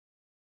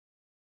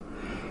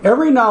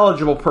Every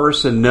knowledgeable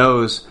person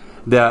knows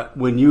that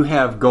when you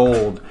have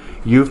gold,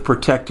 you've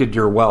protected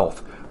your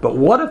wealth. But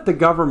what if the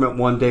government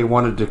one day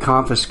wanted to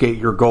confiscate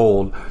your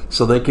gold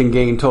so they can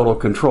gain total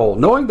control,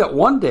 knowing that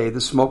one day the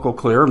smoke will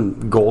clear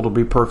and gold will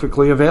be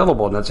perfectly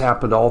available, and that's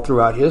happened all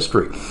throughout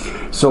history.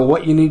 So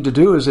what you need to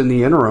do is, in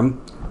the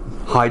interim,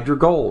 hide your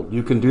gold.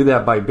 You can do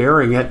that by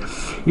burying it.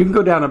 You can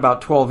go down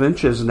about 12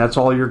 inches, and that's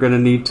all you're going to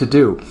need to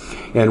do.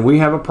 And we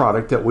have a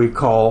product that we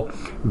call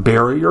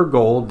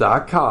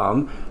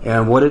buryyourgold.com,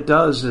 and what it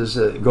does is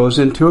it goes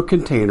into a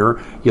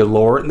container. You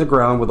lower it in the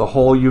ground with a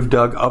hole you've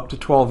dug up to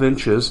 12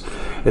 inches.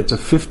 It's a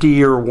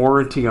 50-year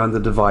warranty on the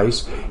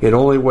device. It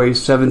only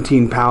weighs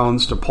 17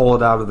 pounds to pull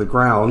it out of the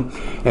ground,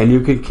 and you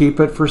can keep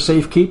it for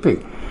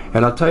safekeeping.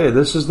 And I'll tell you,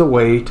 this is the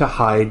way to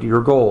hide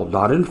your gold,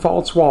 not in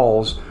false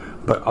walls,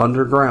 but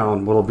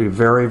underground. Will be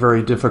very,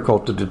 very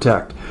difficult to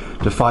detect.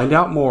 To find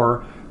out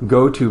more,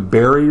 go to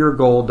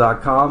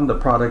buryyourgold.com. The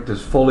product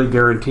is fully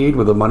guaranteed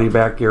with a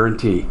money-back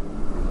guarantee.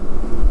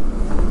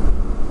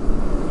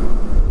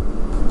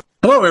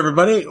 Hello,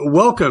 everybody.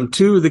 Welcome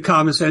to the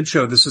Common Sense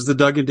Show. This is the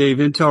Doug and Dave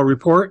Intel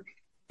Report.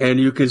 And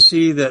you can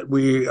see that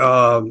we,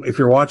 if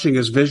you're watching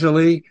us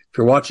visually, if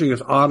you're watching us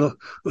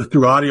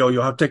through audio,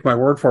 you'll have to take my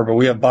word for it, but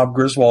we have Bob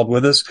Griswold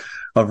with us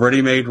of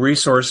Ready Made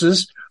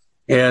Resources.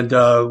 And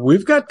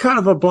we've got kind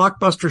of a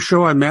blockbuster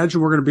show. I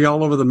imagine we're going to be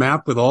all over the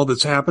map with all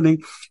that's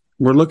happening.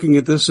 We're looking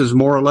at this as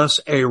more or less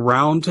a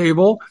round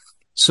table.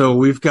 So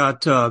we've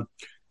got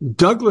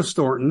Douglas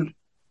Thornton,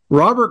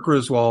 Robert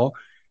Griswold,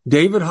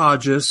 David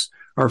Hodges.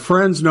 Our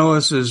friends know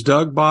us as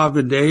Doug, Bob,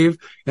 and Dave,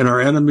 and our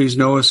enemies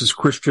know us as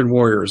Christian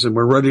warriors. And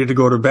we're ready to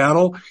go to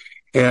battle.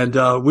 And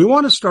we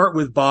want to start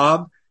with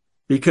Bob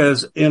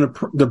because in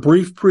the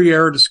brief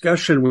pre-air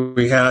discussion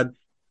we had,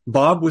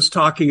 Bob was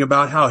talking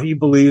about how he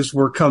believes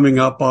we're coming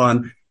up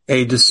on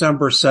a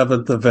December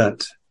 7th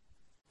event.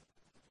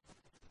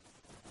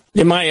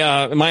 Am I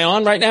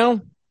on right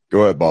now?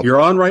 Go ahead, Bob. You're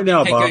on right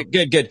now, Bob.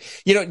 Okay, good.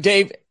 You know,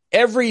 Dave,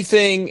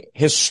 everything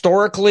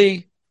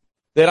historically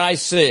that I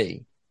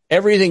see,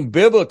 everything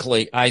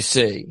biblically I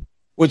see,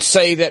 would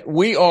say that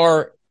we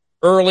are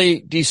early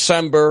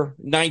December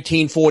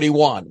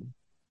 1941.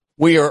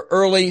 We are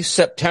early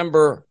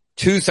September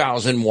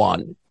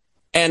 2001.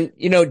 And,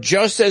 you know,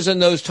 just as in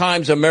those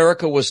times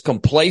America was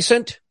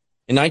complacent,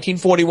 in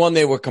 1941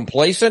 they were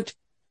complacent.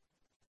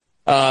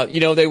 You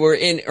know, they were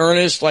in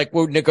earnest, like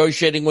we're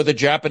negotiating with the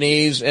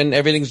Japanese and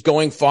everything's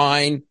going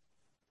fine.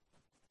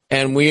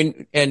 And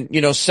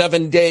you know,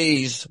 7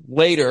 days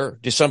later,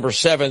 December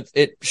 7th,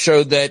 it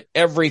showed that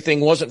everything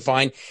wasn't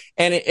fine.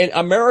 And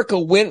America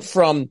went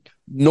from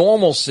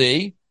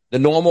normalcy, the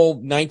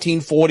normal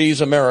 1940s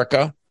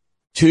America,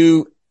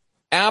 to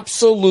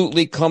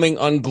absolutely coming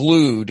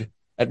unglued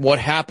at what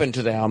happened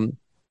to them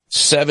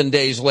 7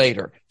 days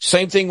later.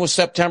 Same thing with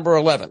September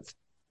 11th.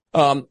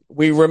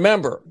 We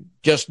remember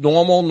just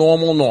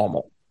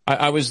normal.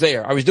 I was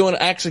there. I was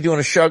actually doing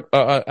a show,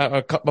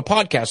 a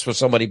podcast with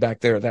somebody back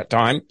there at that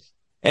time.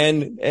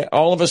 And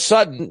all of a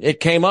sudden it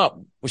came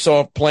up. We saw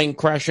a plane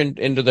crash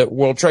into the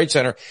World Trade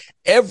Center.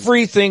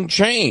 Everything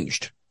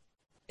changed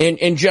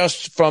in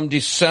just from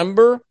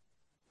September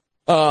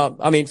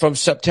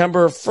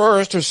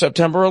 1st to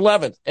September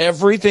 11th.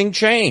 Everything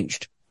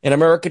changed. And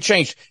America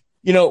changed.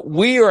 You know,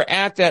 we are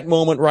at that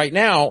moment right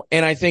now,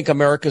 and I think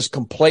America's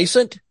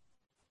complacent.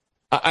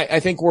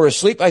 I think we're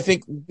asleep. I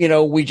think, you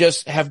know, we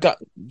just have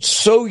gotten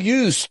so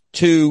used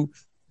to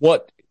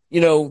what, you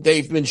know,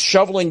 they've been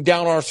shoveling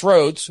down our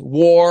throats,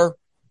 war,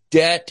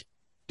 debt,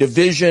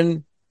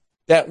 division,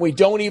 that we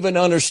don't even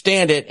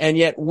understand it. And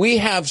yet we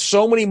have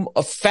so many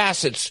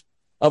facets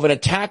of an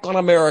attack on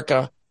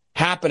America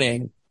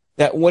happening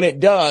that when it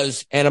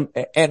does, and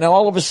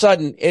all of a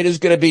sudden it is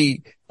going to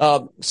be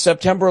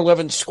September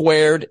 11th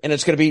squared, and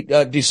it's going to be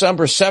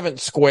December 7th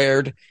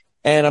squared,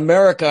 and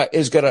America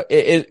is going to,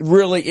 it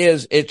really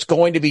is, it's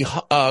going to be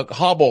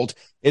hobbled.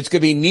 It's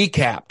going to be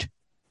kneecapped.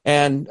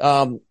 And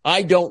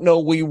I don't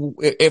know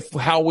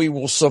how we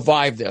will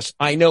survive this.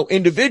 I know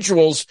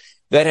individuals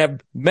that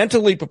have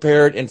mentally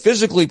prepared and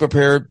physically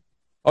prepared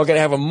are going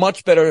to have a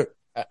much better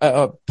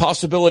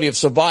possibility of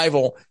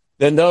survival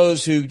than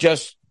those who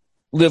just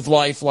live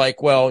life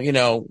like, well, you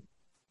know,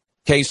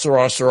 que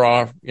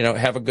sera, you know,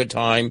 have a good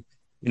time.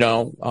 You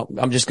know,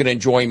 I'm just going to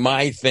enjoy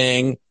my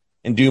thing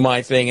and do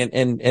my thing.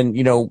 And,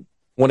 you know,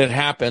 when it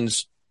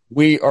happens,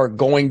 we are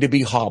going to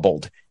be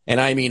hobbled. And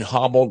I mean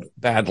hobbled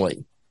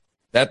badly.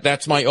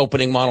 That's my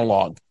opening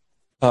monologue,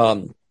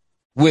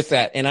 with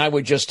that. And I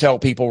would just tell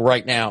people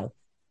right now,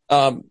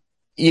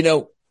 you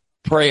know,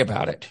 pray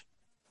about it.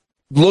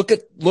 Look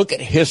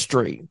at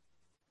history.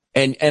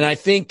 And I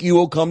think you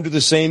will come to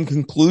the same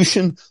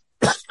conclusion.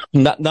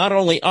 Not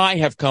only I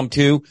have come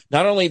to,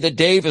 not only that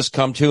Dave has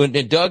come to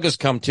and Doug has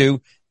come to,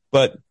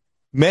 but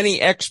many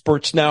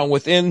experts now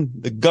within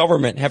the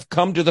government have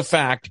come to the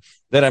fact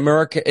that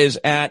America is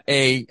at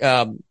a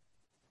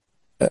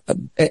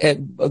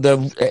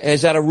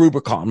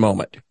Rubicon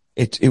moment.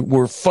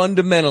 We're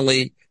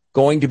fundamentally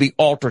going to be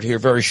altered here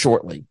very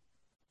shortly.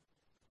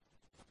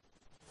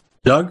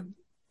 Doug?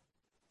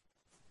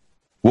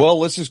 Well,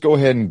 let's just go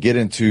ahead and get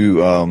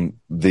into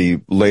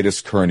the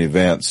latest current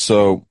events.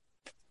 So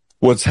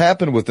what's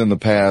happened within the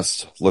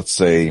past, let's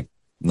say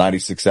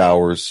 96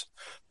 hours,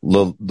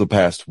 the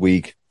past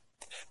week,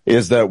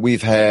 is that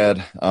we've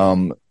had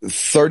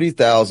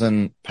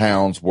 30,000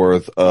 pounds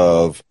worth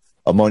of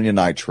ammonium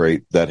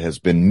nitrate that has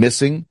been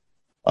missing.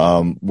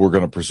 We're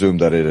going to presume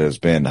that it has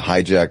been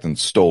hijacked and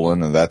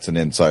stolen, and that's an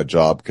inside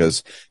job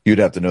because you'd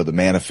have to know the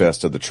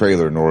manifest of the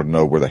trailer in order to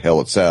know where the hell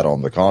it's at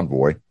on the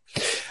convoy.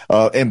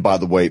 And by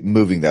the way,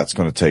 moving that's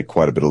going to take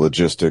quite a bit of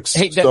logistics.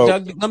 Hey,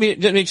 Doug, let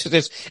me say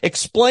this.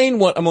 Explain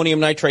what ammonium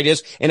nitrate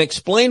is and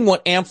explain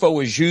what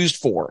AMFO is used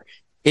for.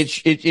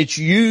 It's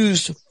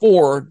used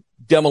for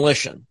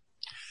demolition.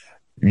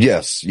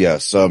 Yes.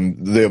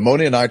 The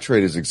ammonium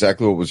nitrate is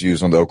exactly what was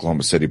used on the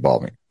Oklahoma City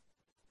bombing.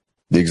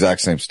 The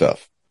exact same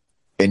stuff.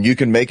 And you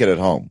can make it at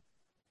home.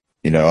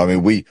 You know, I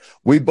mean,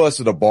 we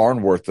busted a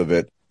barn worth of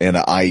it in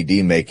an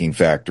IED making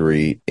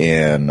factory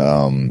in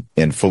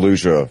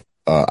Fallujah,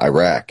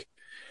 Iraq.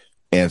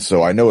 And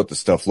so I know what the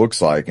stuff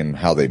looks like and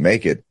how they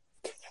make it.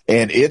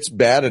 And it's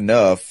bad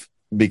enough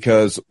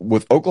because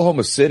with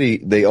Oklahoma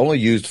City, they only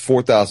used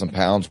 4,000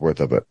 pounds worth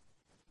of it.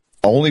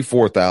 Only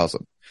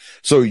 4,000.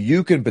 So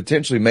you can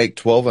potentially make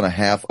 12 and a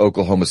half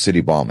Oklahoma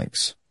City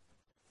bombings.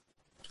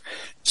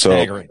 So, I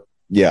agree.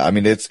 Yeah, I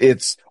mean,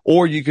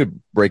 or you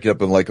could break it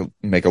up and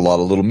make a lot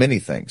of little mini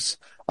things.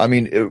 I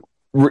mean,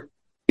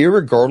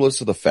 irregardless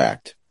of the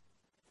fact,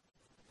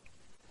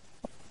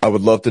 I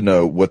would love to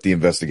know what the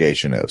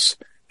investigation is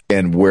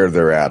and where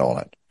they're at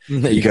on it.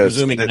 Because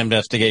presuming an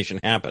investigation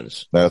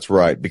happens. That's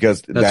right.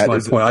 Because that's my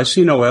point. I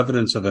see no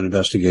evidence of an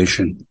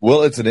investigation.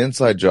 Well, it's an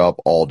inside job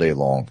all day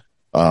long.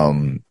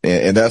 And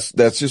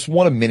that's just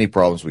one of many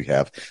problems we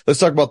have. Let's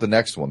talk about the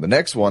next one. The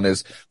next one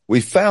is we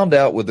found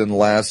out within the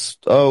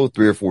last, 3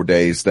 or 4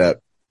 days that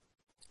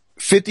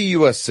 50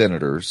 U.S.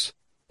 senators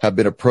have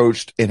been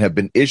approached and have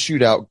been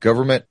issued out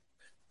government,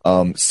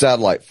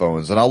 satellite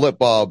phones. And I'll let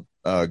Bob,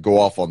 go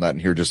off on that in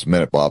here just a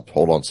minute, Bob.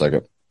 Hold on a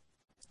second.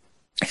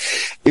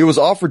 It was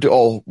offered to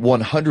all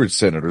 100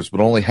 senators, but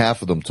only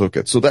half of them took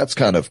it. So that's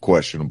kind of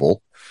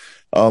questionable.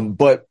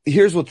 But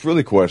here's what's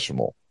really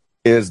questionable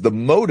is the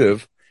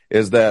motive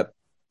is that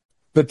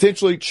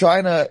potentially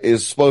China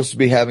is supposed to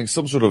be having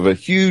some sort of a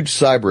huge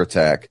cyber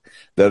attack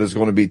that is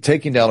going to be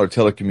taking down our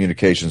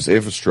telecommunications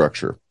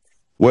infrastructure.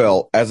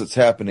 Well, as it's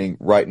happening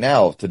right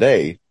now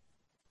today,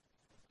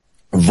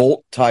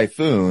 Volt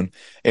Typhoon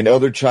and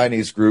other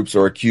Chinese groups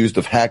are accused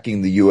of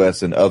hacking the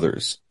U.S. and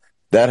others.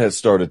 That has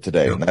started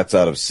today, and that's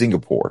out of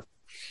Singapore.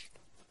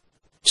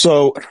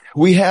 So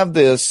we have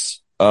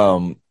this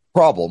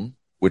problem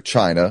with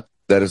China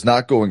that is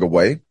not going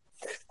away.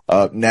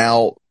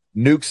 Now,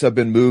 nukes have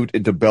been moved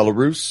into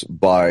Belarus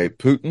by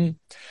Putin.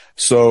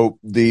 So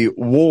the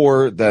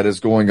war that is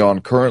going on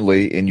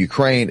currently in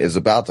Ukraine is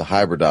about to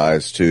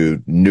hybridize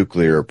to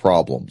nuclear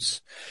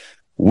problems.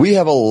 We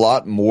have a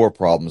lot more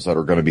problems that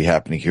are going to be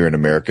happening here in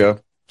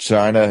America.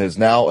 China has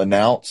now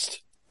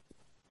announced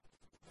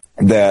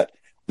that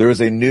there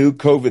is a new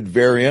COVID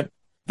variant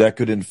that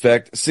could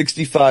infect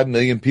 65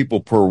 million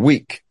people per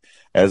week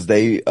as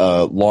they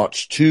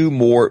launch 2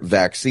 more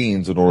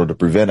vaccines in order to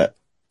prevent it.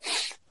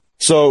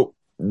 So,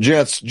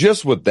 gents,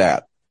 just with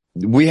that,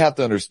 we have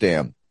to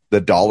understand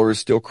the dollar is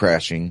still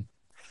crashing.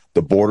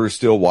 The border is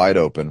still wide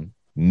open.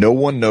 No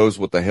one knows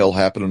what the hell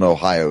happened in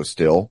Ohio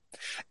still.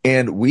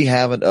 And we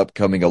have an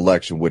upcoming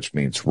election, which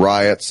means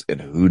riots and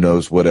who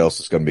knows what else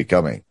is going to be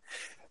coming.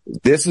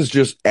 This is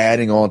just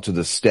adding on to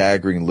the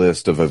staggering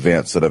list of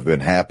events that have been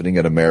happening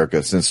in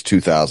America since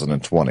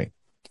 2020.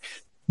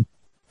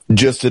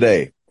 Just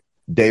today,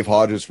 Dave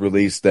Hodges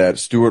released that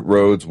Stuart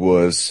Rhodes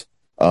was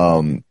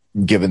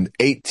given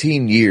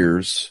 18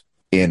 years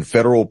in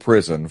federal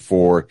prison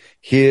for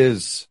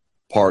his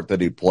part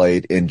that he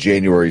played in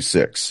January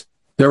 6th.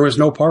 There was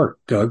no part,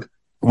 Doug.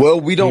 Well,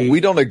 we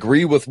don't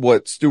agree with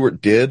what Stuart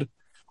did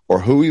or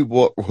who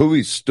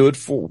he stood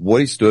for,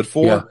 what he stood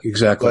for. Yeah,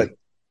 exactly. But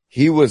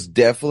he was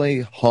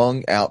definitely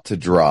hung out to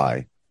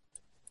dry.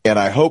 And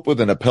I hope with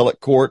an appellate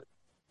court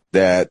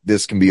that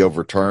this can be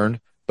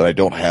overturned, but I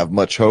don't have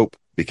much hope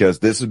because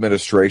this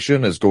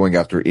administration is going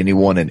after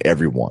anyone and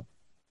everyone.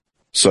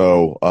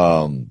 So,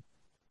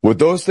 with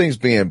those things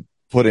being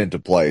put into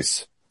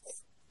place,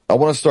 I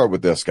want to start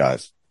with this,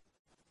 guys.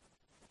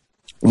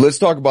 Let's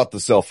talk about the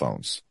cell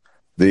phones,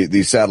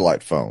 the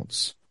satellite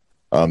phones.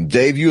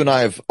 Dave, you and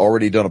I have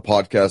already done a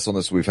podcast on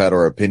this. We've had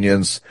our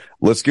opinions.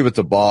 Let's give it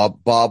to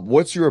Bob. Bob,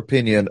 what's your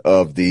opinion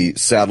of the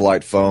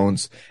satellite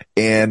phones?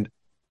 And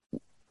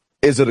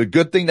is it a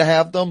good thing to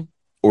have them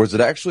or is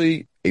it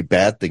actually a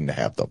bad thing to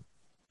have them?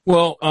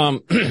 Well,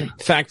 in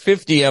fact,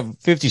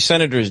 50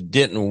 senators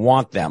didn't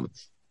want them.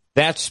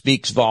 That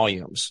speaks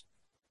volumes.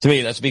 To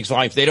me, that speaks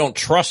volumes. They don't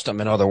trust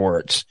them, in other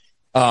words.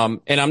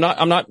 And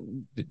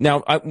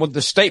with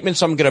the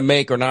statements I'm going to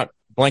make are not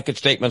blanket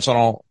statements on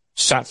all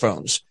sat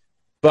phones,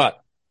 but,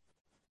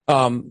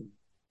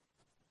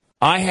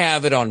 I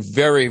have it on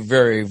very,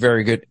 very,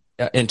 very good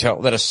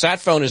intel that a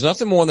sat phone is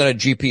nothing more than a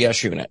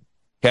GPS unit.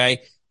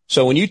 Okay.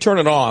 So when you turn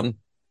it on,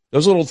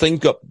 those little things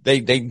go,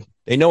 they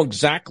They know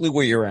exactly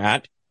where you're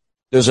at.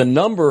 There's a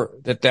number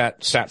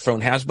that sat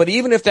phone has. But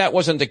even if that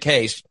wasn't the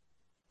case,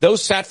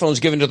 those sat phones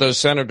given to those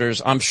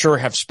senators, I'm sure,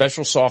 have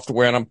special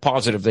software, and I'm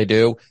positive they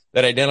do,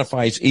 that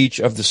identifies each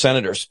of the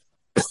senators.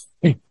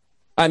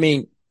 I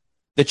mean,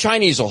 the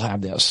Chinese will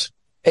have this.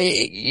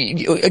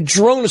 A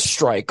drone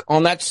strike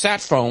on that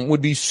sat phone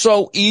would be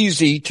so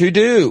easy to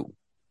do.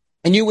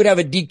 And you would have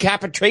a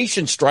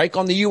decapitation strike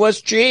on the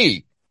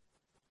USG.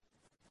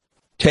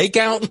 Take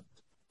out,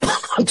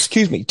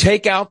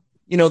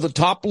 the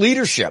top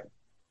leadership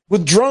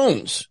with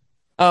drones.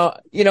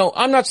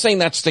 I'm not saying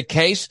that's the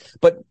case,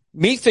 but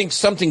me thinks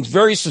something's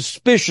very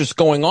suspicious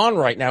going on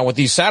right now with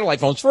these satellite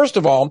phones. First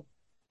of all,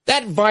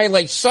 that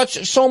violates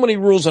so many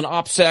rules in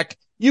OPSEC.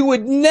 You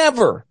would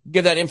never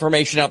give that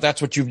information out.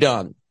 That's what you've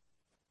done.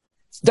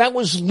 That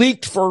was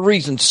leaked for a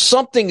reason.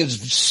 Something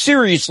is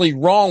seriously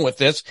wrong with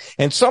this,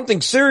 and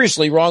something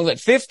seriously wrong that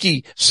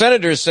 50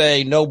 senators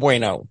say, no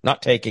bueno,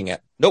 not taking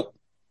it. Nope.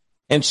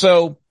 And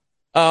so,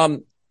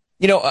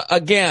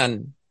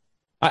 again,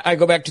 I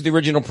go back to the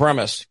original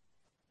premise.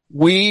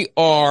 We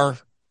are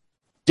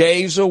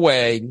days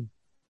away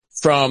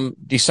from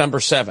December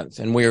 7th,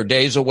 and we are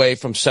days away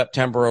from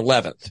September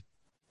 11th.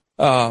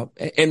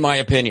 In my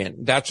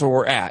opinion, that's where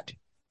we're at.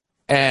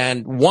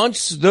 And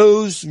once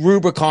those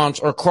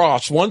Rubicons are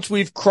crossed, once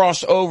we've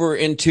crossed over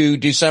into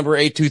December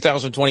 8th,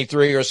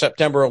 2023 or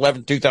September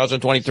 11th,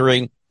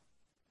 2023,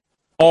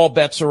 all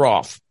bets are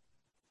off.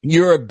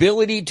 Your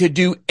ability to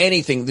do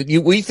anything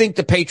we think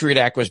the Patriot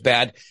Act was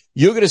bad.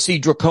 You're going to see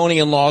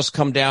draconian laws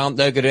come down.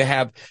 They're going to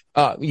have,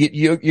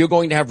 you're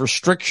going to have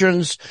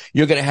restrictions.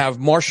 You're going to have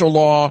martial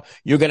law.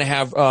 You're going to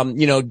have,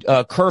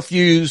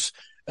 curfews.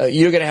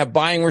 You're going to have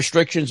buying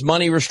restrictions,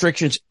 money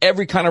restrictions,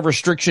 every kind of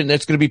restriction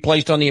that's going to be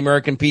placed on the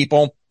American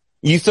people.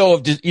 You throw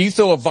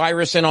a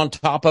virus in on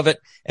top of it,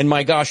 and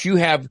my gosh, you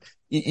have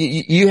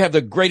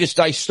the greatest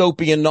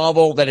dystopian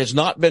novel that has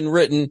not been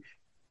written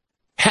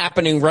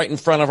happening right in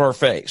front of our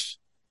face.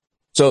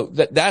 So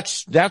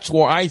that's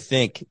where I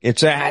think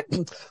it's at.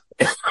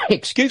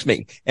 Excuse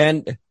me.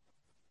 And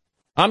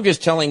I'm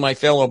just telling my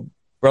fellow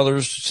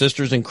brothers,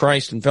 sisters in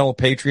Christ, and fellow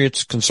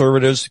patriots,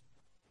 conservatives,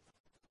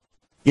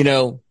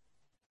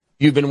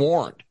 you've been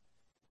warned.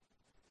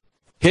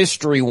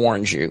 History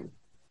warns you.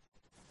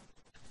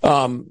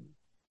 The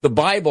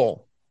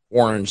Bible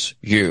warns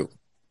you.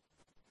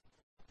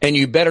 And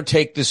you better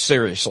take this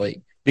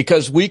seriously,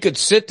 because we could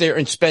sit there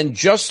and spend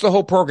just the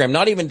whole program,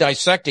 not even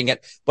dissecting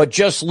it, but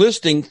just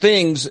listing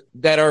things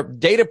that are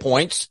data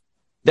points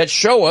that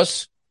show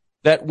us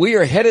that we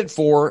are headed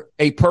for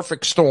a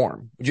perfect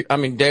storm.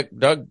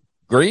 Doug,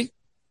 agree?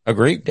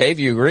 Dave,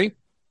 you agree?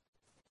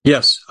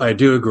 Yes, I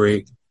do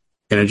agree.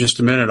 And in just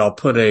a minute, I'll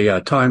put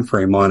a time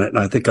frame on it, and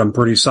I think I'm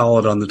pretty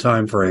solid on the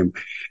time frame.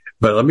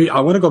 But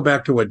I want to go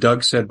back to what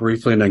Doug said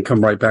briefly and then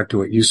come right back to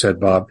what you said,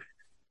 Bob.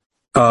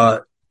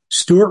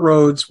 Stuart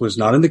Rhodes was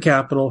not in the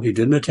Capitol. He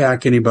didn't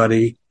attack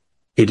anybody.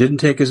 He didn't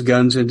take his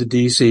guns into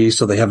D.C.,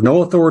 so they have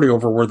no authority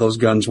over where those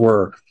guns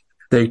were.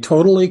 They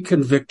totally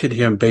convicted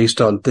him based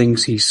on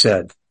things he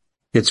said.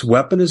 It's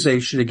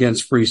weaponization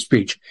against free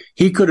speech.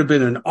 He could have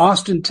been in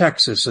Austin,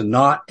 Texas, and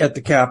not at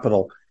the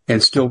Capitol,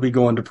 and still be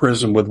going to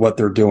prison with what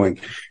they're doing.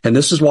 And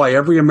this is why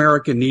every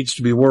American needs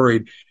to be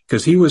worried,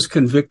 because he was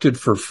convicted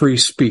for free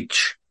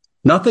speech.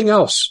 Nothing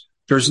else.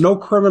 There's no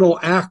criminal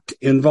act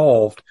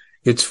involved.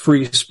 It's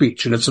free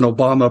speech, and it's an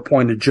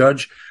Obama-appointed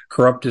judge,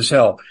 corrupt as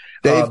hell.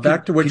 Dave,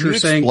 back to what you're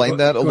saying. Can you explain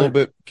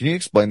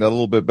that a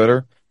little bit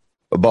better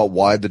about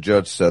why the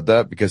judge said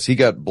that? Because he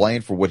got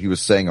blamed for what he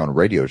was saying on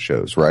radio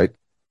shows, right?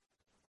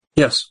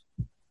 Yes.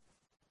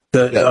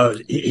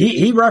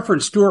 He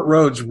referenced Stuart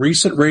Rhodes'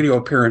 recent radio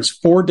appearance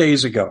 4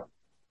 days ago,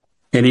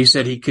 and he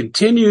said he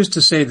continues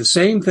to say the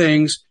same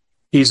things.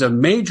 He's a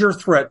major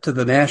threat to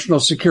the national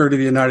security of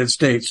the United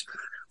States.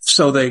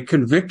 So they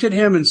convicted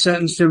him and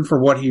sentenced him for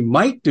what he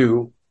might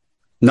do,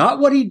 not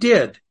what he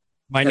did.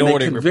 Minority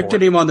and they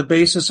convicted report. him on the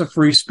basis of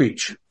free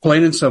speech,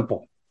 plain and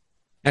simple.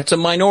 That's a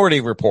minority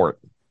report.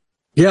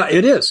 Yeah,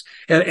 it is.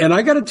 And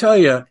I got to tell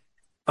you,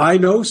 I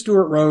know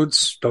Stuart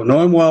Rhodes, don't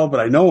know him well, but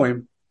I know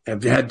him.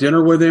 I've had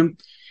dinner with him.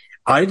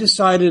 I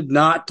decided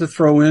not to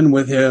throw in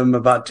with him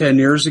about 10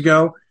 years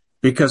ago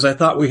because I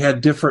thought we had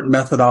different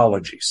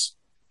methodologies.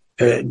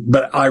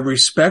 But I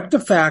respect the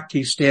fact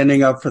he's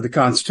standing up for the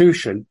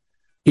Constitution.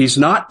 He's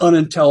not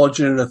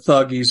unintelligent and a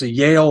thug. He's a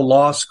Yale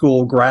Law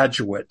School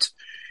graduate.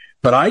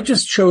 But I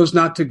just chose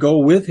not to go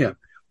with him.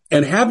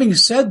 And having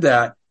said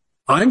that,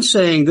 I'm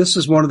saying this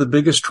is one of the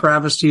biggest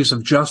travesties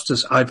of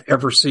justice I've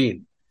ever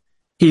seen.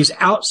 He's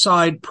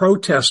outside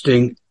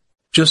protesting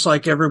just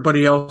like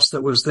everybody else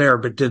that was there,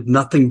 but did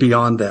nothing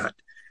beyond that.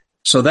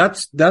 So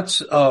that's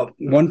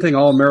one thing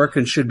all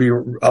Americans should be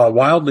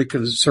wildly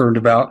concerned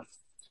about.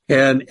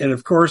 And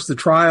of course, the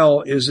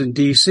trial is in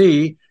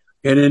D.C.,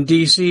 and in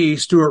D.C.,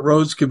 Stuart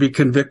Rhodes could be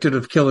convicted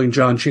of killing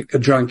John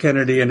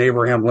Kennedy and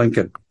Abraham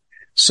Lincoln.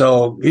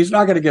 So he's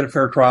not going to get a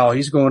fair trial.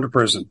 He's going to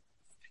prison.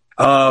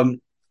 Now,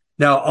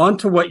 on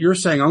to what you're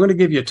saying. I'm going to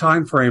give you a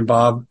time frame,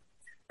 Bob.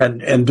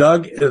 And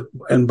Doug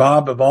and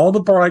Bob, of all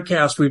the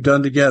broadcasts we've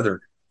done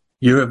together,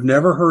 You have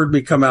never heard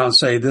me come out and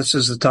say this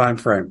is the time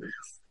frame,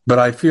 but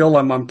I feel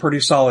I'm on pretty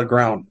solid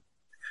ground.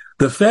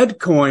 The Fed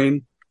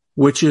coin,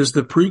 which is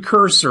the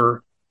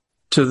precursor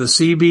to the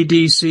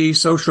CBDC,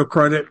 social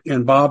credit,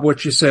 and Bob,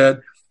 what you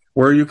said,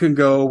 where you can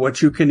go,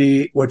 what you can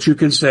eat, what you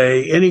can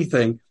say,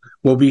 anything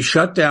will be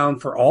shut down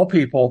for all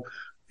people.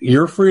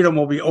 Your freedom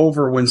will be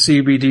over when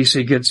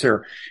CBDC gets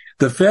here.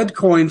 The Fed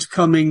coin's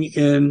coming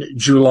in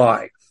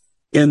July.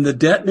 In the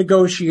debt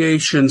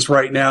negotiations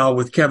right now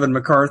with Kevin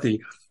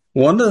McCarthy,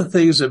 one of the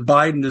things that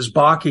Biden is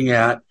balking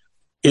at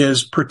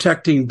is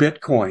protecting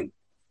Bitcoin.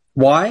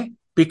 Why?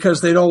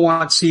 Because they don't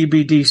want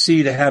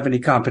CBDC to have any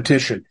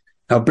competition.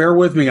 Now, bear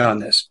with me on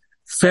this.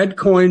 Fed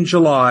coin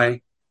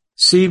July,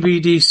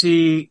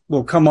 CBDC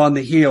will come on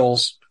the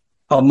heels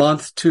a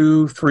month,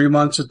 2, 3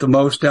 months at the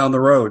most down the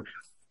road.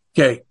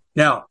 Okay.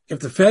 Now, if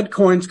the Fed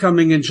coin's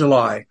coming in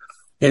July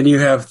and you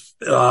have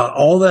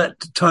all that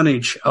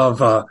tonnage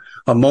of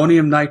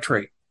ammonium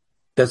nitrate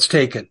that's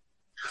taken,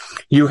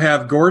 you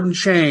have Gordon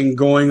Chang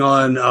going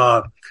on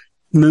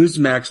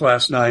Newsmax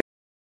last night.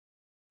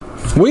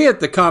 We at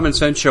the Common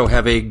Sense Show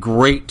have a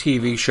great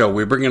TV show.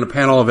 We bring in a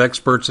panel of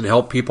experts and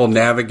help people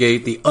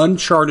navigate the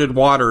uncharted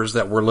waters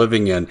that we're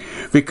living in.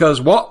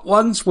 Because what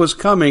once was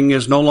coming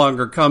is no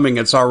longer coming.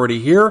 It's already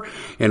here,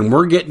 and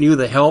we're getting you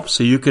the help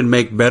so you can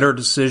make better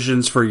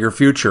decisions for your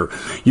future.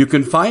 You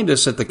can find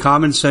us at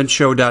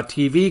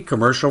thecommonsenseshow.tv,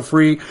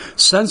 commercial-free,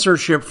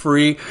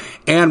 censorship-free,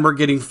 and we're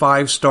getting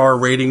 5-star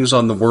ratings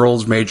on the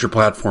world's major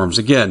platforms.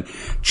 Again,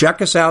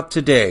 check us out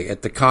today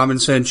at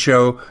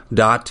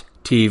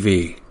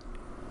thecommonsenseshow.tv.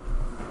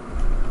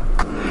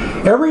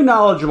 Every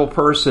knowledgeable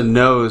person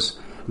knows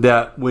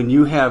that when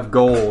you have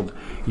gold,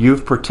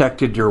 you've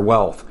protected your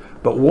wealth.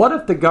 But what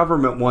if the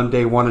government one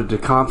day wanted to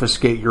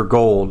confiscate your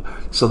gold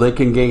so they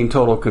can gain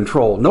total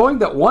control, knowing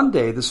that one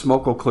day the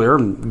smoke will clear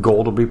and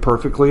gold will be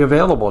perfectly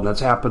available, and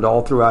that's happened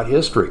all throughout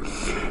history.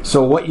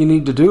 So what you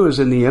need to do is,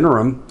 in the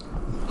interim,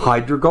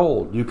 hide your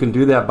gold. You can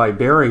do that by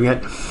burying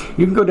it.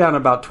 You can go down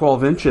about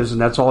 12 inches, and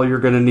that's all you're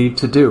going to need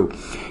to do.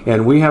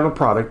 And we have a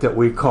product that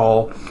we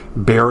call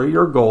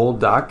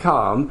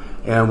buryyourgold.com,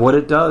 and what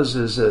it does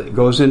is it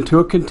goes into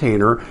a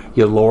container.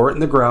 You lower it in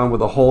the ground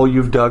with a hole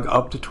you've dug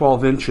up to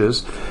 12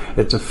 inches.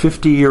 It's a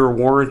 50-year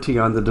warranty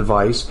on the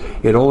device.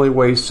 It only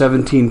weighs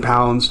 17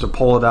 pounds to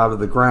pull it out of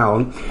the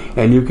ground,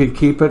 and you can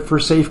keep it for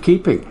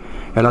safekeeping.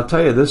 And I'll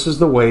tell you, this is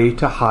the way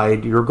to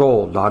hide your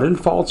gold, not in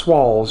false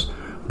walls,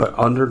 but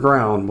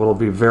underground. Will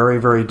be very,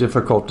 very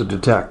difficult to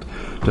detect.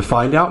 To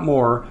find out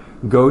more,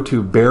 go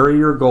to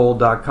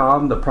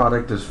buryyourgold.com. The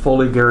product is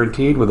fully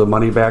guaranteed with a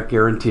money-back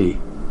guarantee.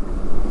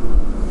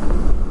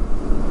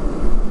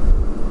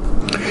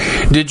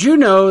 Did you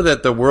know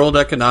that the World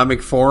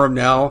Economic Forum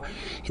now,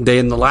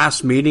 in the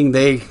last meeting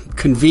they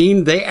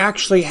convened, they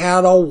actually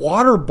had a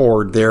water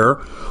board there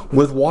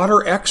with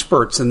water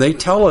experts, and they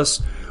tell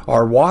us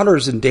our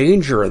water's in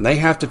danger and they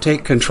have to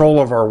take control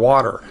of our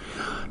water.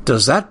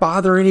 Does that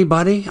bother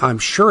anybody? I'm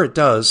sure it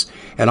does.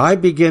 And I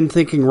begin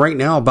thinking right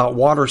now about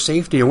water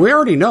safety. And we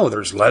already know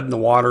there's lead in the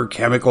water,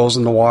 chemicals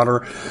in the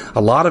water.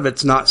 A lot of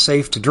it's not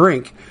safe to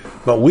drink.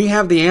 But we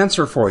have the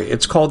answer for you.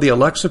 It's called the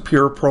Alexa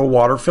Pure Pro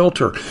Water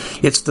Filter.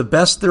 It's the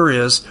best there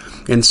is,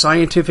 and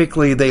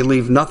scientifically they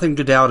leave nothing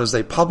to doubt as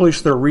they publish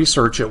their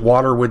research at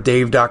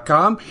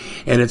waterwithdave.com.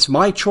 And it's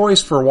my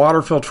choice for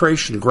water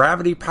filtration.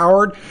 Gravity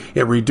powered.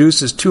 It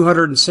reduces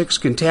 206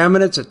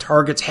 contaminants. It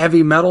targets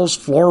heavy metals,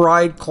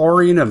 fluoride,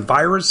 chlorine, and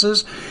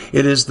viruses.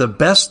 It is the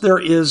best there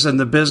is in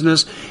the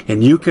business,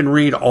 and you can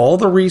read all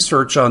the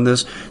research on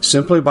this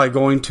simply by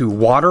going to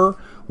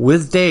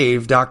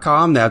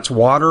waterwithdave.com. That's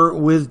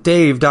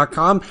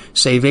waterwithdave.com.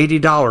 Save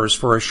 $80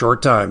 for a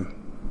short time.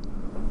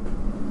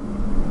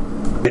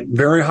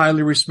 Very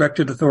highly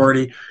respected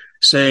authority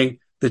saying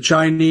the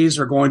Chinese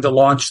are going to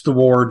launch the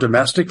war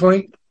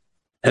domestically.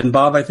 And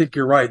Bob, I think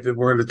you're right that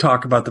we're going to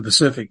talk about the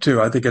Pacific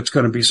too. I think it's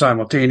going to be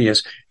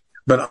simultaneous.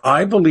 But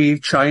I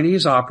believe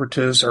Chinese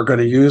operatives are going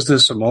to use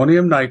this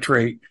ammonium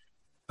nitrate,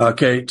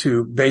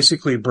 to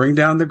basically bring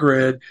down the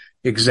grid,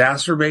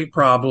 exacerbate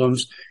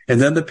problems,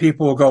 and then the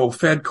people will go,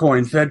 Fed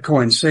coin,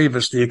 save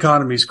us. The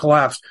economy's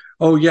collapsed.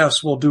 Oh,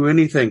 yes, we'll do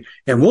anything.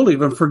 And we'll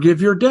even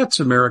forgive your debts,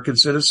 American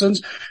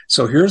citizens.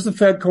 So here's the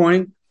Fed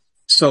coin.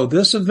 So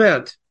this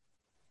event,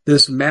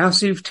 this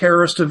massive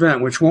terrorist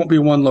event, which won't be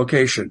one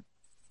location,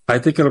 I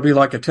think it'll be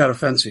like a Tet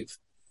Offensive.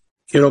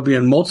 It'll be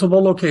in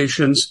multiple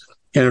locations,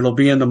 and it'll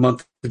be in the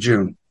month of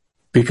June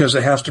because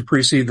it has to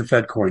precede the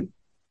Fed coin.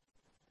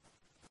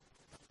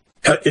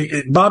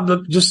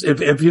 Bob, just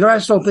if you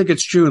guys don't think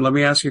it's June, let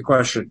me ask you a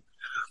question.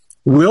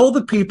 Will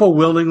the people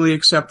willingly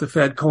accept the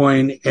Fed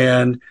coin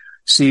and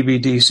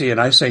CBDC? And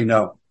I say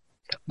no.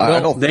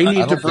 They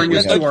need to bring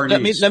us to our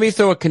knees. Let me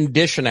throw a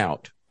condition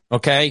out,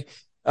 okay?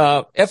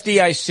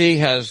 FDIC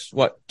has,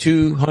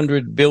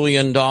 $200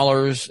 billion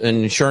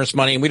in insurance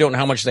money, and we don't know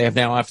how much they have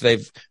now after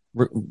they've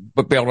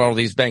bailed all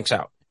these banks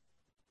out.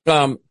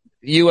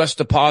 U.S.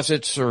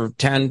 deposits are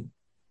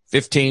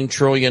 $10-15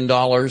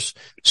 trillion.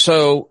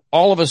 So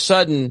all of a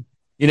sudden,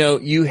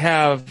 you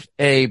have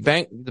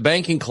the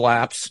banking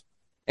collapse,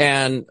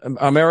 and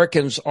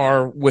Americans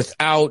are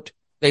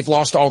they've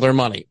lost all their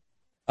money.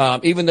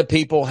 Even the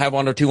people have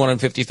under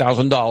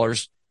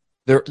 $250,000.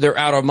 They're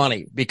out of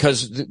money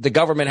because the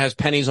government has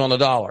pennies on the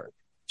dollar.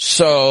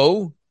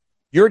 So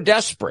you're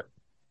desperate.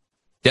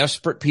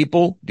 Desperate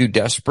people do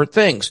desperate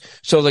things.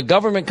 So the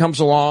government comes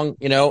along,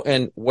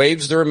 and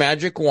waves their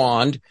magic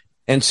wand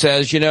and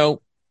says,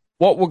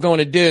 what we're going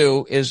to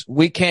do is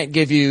we can't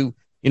give you,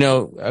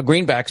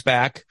 greenbacks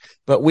back,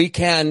 but we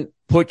can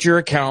put your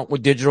account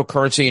with digital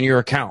currency in your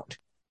account.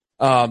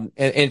 And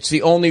it's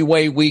the only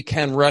way we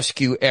can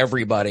rescue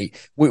everybody.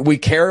 We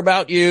care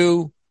about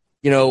you.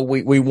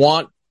 We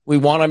want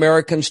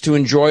Americans to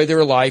enjoy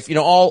their life.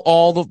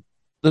 All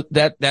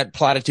that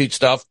platitude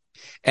stuff.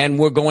 And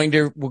we're going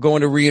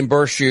to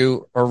reimburse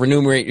you or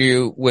remunerate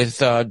you with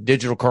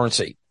digital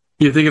currency.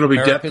 You think it'll be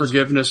debt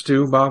forgiveness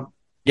too, Bob?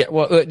 Yeah,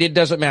 well, it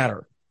doesn't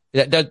matter.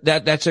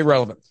 That's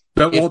irrelevant.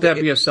 But won't that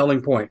be a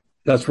selling point?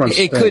 That's what I'm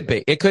saying.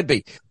 It could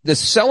be. The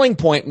selling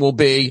point will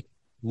be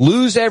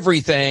lose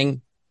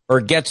everything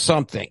or get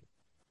something.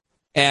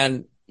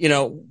 And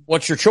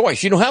what's your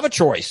choice? You don't have a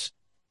choice.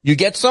 You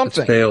get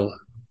something.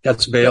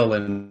 That's bail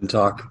and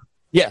talk.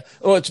 Yeah.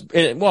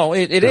 Well,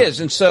 it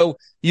is. And so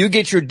you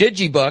get your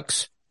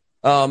digibucks,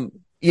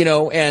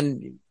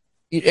 and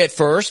at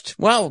first,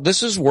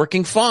 this is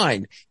working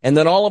fine. And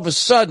then all of a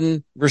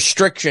sudden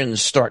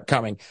restrictions start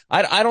coming.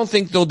 I don't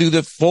think they'll do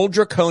the full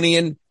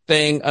draconian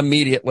thing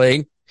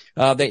immediately.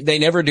 They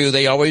never do.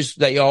 They always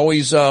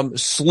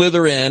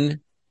slither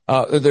in,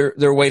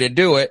 their way to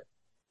do it.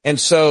 And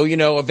so,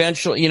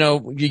 eventually,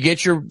 you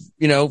get your,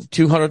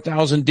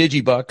 200,000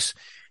 digibucks.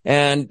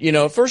 And,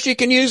 at first you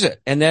can use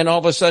it. And then all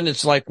of a sudden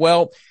it's like,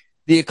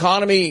 the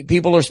economy,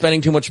 people are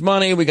spending too much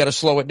money. We got to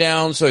slow it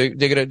down. So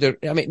they're going to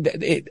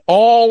do,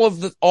 all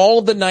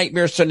of the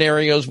nightmare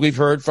scenarios we've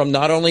heard from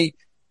not only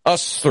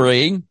us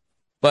three,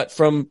 but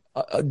from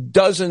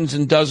dozens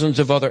and dozens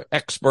of other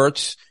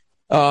experts,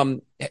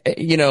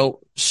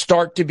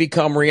 start to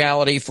become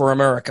reality for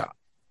America.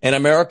 And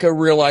America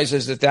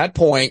realizes at that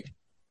point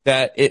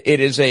that it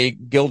is a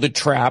gilded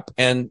trap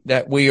and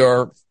that we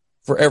are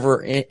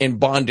forever in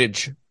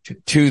bondage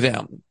to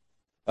them.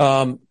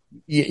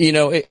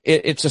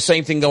 It's the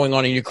same thing going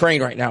on in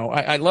Ukraine right now.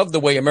 I love the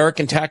way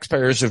American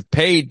taxpayers have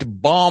paid to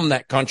bomb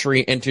that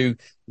country into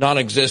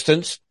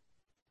non-existence.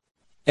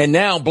 And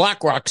now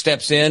BlackRock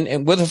steps in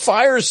and with a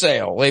fire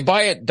sale, they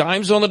buy it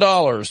dimes on the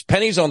dollars,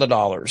 pennies on the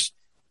dollars.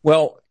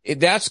 Well,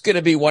 that's going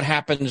to be what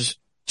happens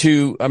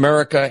to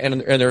America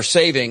and their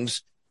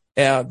savings,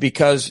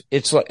 because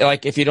it's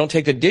like if you don't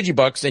take the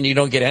digibucks, then you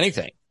don't get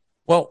anything.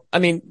 Well,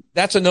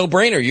 that's a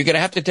no-brainer. You're going to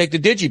have to take the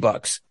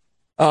digibucks.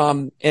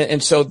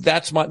 And so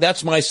that's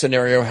my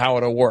scenario, how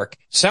it'll work.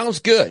 Sounds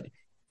good.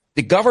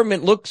 The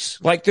government looks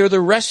like they're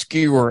the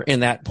rescuer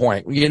in that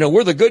point.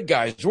 We're the good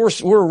guys.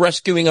 We're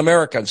rescuing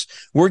Americans.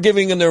 We're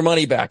giving them their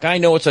money back. I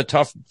know it's a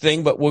tough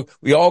thing, but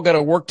we all got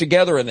to work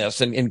together in this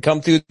and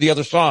come through the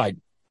other side.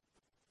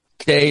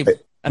 Dave,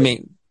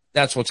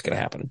 that's what's going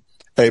to happen.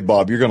 Hey,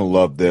 Bob, you're going to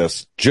love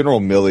this.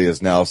 General Milley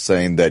is now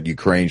saying that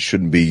Ukraine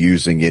shouldn't be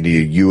using any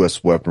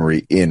U.S.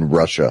 weaponry in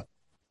Russia.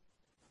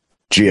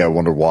 Gee, I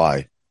wonder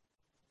why.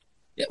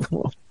 Yeah,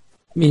 well,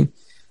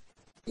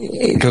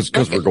 because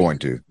we're going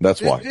to.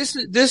 That's why.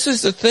 This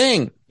is the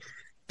thing.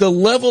 The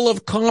level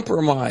of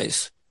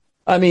compromise.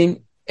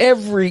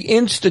 Every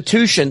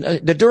institution,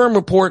 the Durham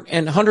report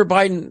and Hunter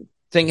Biden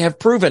thing have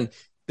proven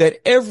that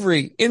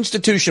every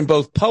institution,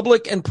 both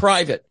public and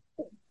private,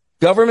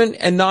 government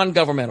and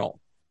non-governmental,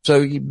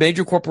 so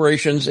major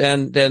corporations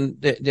and then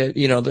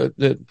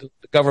the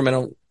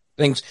governmental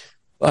things,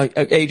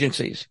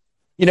 agencies,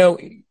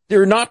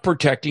 they're not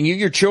protecting you.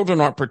 Your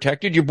children aren't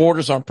protected. Your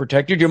borders aren't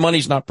protected. Your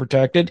money's not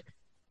protected.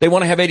 They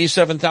want to have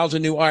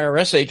 87,000 new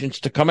IRS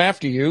agents to come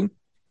after you.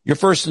 Your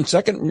First and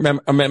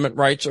Second Amendment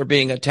rights are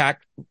being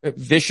attacked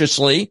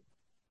viciously.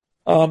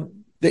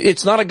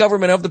 It's not a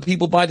government of the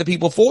people, by the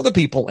people, for the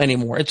people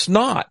anymore. It's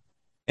not.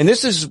 And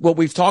this is what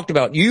we've talked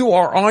about. You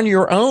are on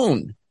your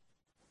own.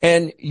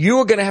 And you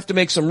are going to have to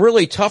make some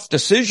really tough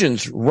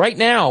decisions right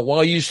now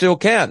while you still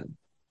can,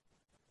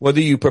 whether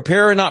you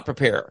prepare or not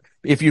prepare.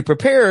 If you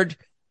prepared,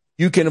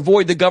 you can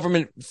avoid the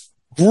government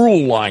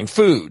gruel line,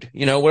 food,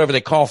 whatever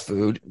they call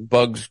food,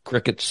 bugs,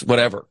 crickets,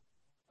 whatever.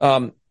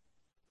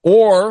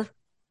 Or,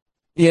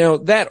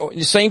 that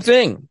same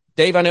thing.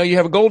 Dave, I know you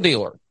have a gold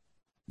dealer.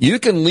 You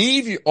can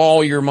leave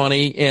all your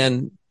money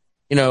in,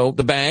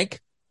 the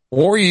bank,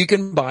 or you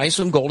can buy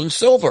some gold and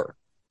silver.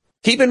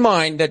 Keep in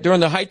mind that during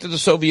the height of the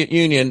Soviet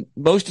Union,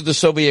 most of the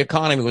Soviet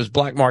economy was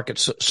black market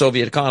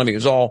Soviet economy. It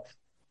was all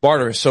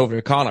barter Soviet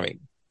economy.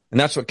 And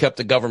that's what kept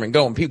the government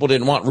going. People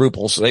didn't want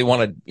rubles. So they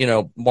wanted,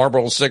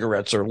 Marlboro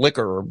cigarettes or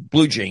liquor or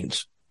blue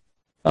jeans.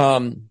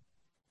 And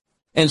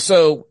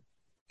so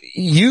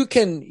you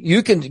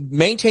can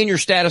maintain your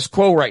status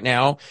quo right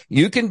now.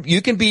 You can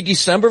be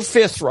December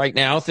 5th right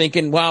now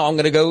thinking, wow, I'm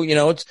going to go,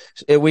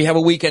 we have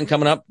a weekend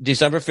coming up.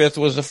 December 5th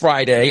was a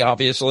Friday,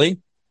 obviously.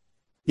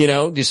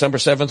 December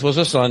 7th was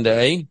a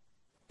Sunday.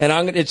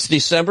 And it's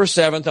December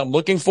 7th. I'm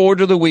looking forward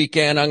to the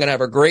weekend. I'm going to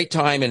have a great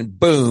time, and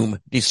boom,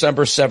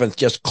 December 7th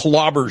just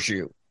clobbers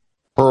you.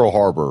 Pearl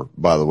Harbor,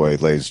 by the way,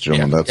 ladies and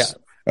gentlemen,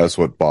 that's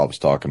what Bob's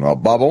talking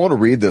about. Bob, I want to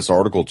read this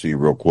article to you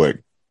real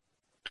quick.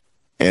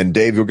 And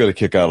Dave, you'll get a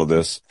kick out of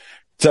this.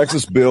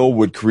 Texas bill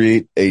would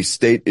create a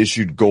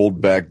state-issued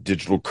gold-backed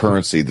digital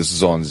currency. This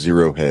is on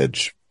Zero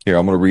Hedge. Here,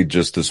 I'm going to read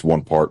just this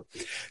one part.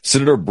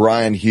 Senator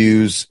Brian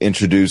Hughes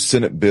introduced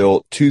Senate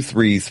Bill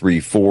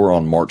 2334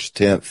 on March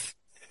 10th.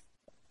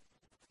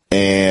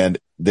 And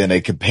then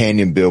a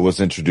companion bill was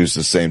introduced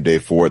the same day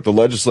for it. The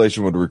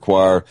legislation would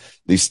require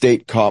the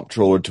state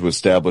comptroller to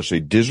establish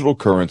a digital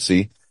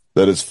currency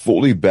that is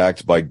fully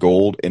backed by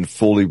gold and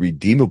fully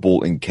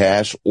redeemable in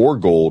cash or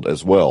gold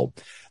as well.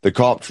 The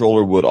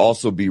comptroller would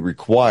also be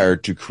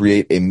required to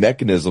create a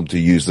mechanism to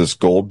use this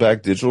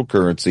gold-backed digital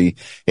currency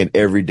in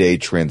everyday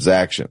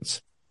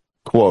transactions.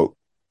 Quote,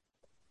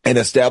 in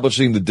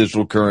establishing the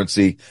digital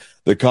currency,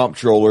 the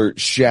comptroller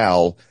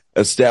shall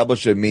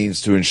establish a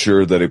means to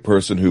ensure that a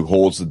person who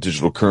holds the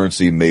digital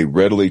currency may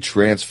readily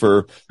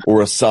transfer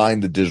or assign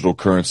the digital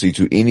currency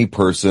to any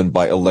person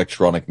by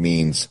electronic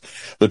means.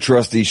 The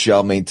trustee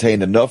shall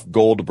maintain enough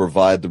gold to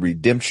provide the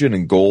redemption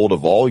in gold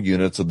of all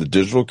units of the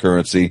digital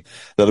currency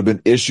that have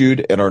been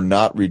issued and are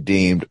not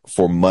redeemed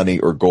for money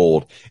or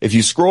gold. If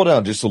you scroll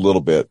down just a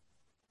little bit,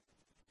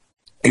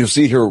 you'll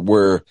see here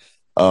where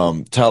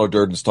Tyler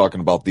Durden's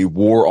talking about the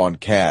war on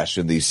cash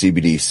in the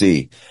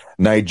CBDC.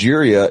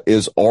 Nigeria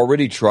is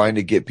already trying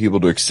to get people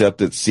to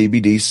accept its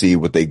CBDC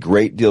with a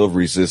great deal of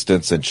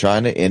resistance, and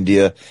China,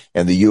 India,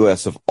 and the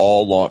U.S. have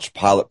all launched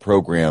pilot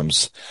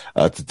programs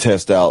to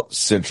test out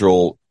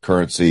central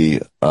currency,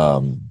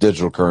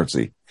 digital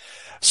currency.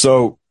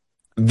 So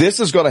this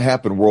is going to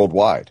happen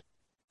worldwide.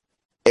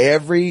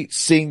 Every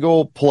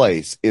single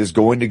place is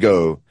going to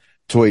go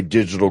to a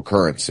digital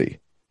currency.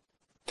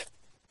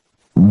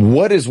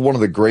 What is one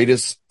of the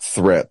greatest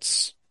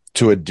threats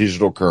to a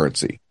digital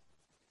currency?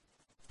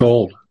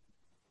 Gold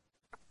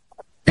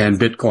and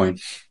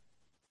Bitcoin.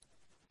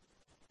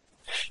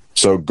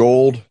 So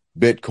gold,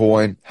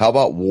 Bitcoin. How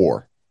about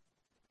war?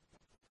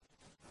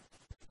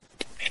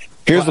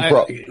 Here's the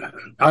problem.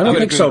 I don't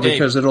think so,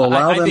 because it'll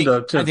allow them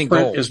to print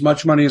gold as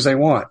much money as they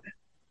want.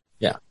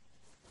 Yeah.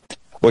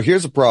 Well,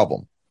 here's the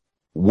problem.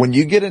 When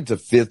you get into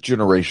fifth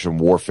generation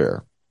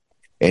warfare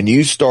and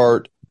you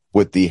start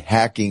with the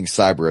hacking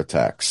cyber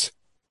attacks,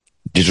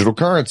 digital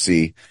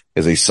currency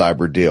is a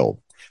cyber deal.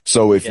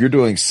 So if you're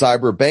doing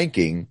cyber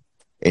banking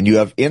and you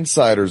have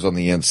insiders on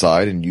the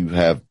inside and you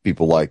have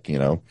people like,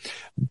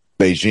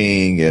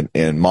 Beijing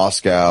and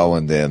Moscow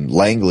and then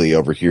Langley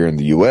over here in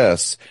the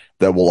U.S.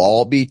 that will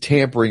all be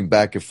tampering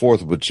back and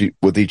forth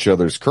with each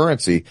other's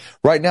currency.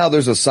 Right now,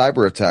 there's a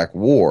cyber attack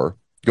war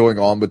going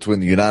on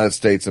between the United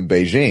States and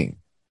Beijing.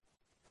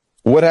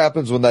 What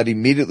happens when that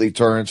immediately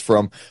turns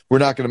from, we're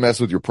not going to mess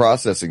with your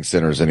processing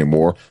centers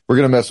anymore, we're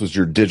going to mess with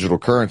your digital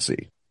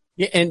currency?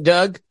 Yeah, and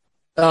Doug,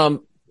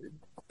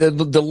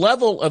 the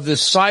level of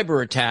this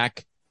cyber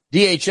attack,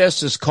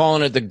 DHS is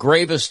calling it the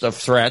gravest of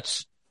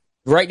threats.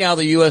 Right now,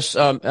 the U.S.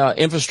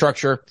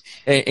 Infrastructure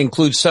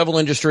includes several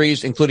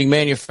industries, including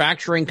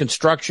manufacturing,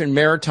 construction,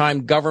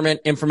 maritime,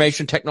 government,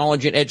 information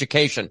technology, and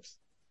education.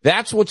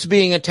 That's what's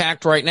being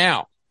attacked right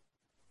now.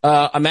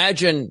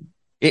 Imagine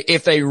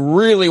if they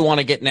really want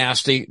to get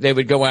nasty, they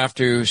would go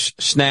after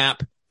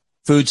SNAP,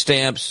 food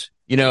stamps,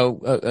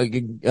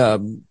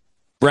 rent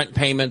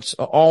payments,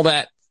 all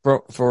that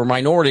for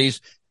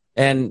minorities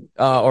and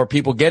or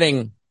people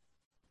getting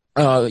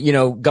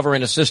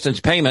government assistance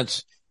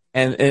payments,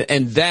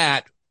 and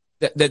that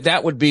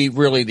would be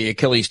really the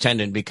Achilles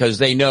tendon, because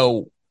they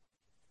know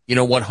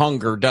what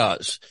hunger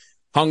does.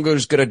 Hunger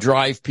is going to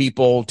drive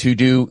people to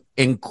do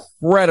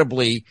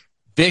incredibly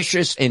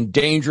vicious and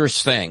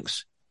dangerous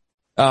things.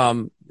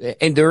 And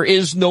there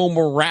is no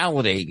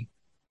morality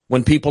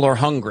when people are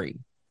hungry.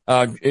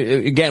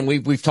 Again,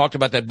 we've talked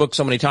about that book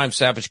so many times,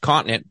 Savage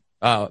Continent,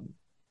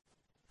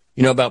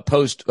 about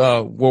post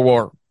World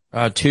War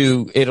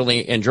II,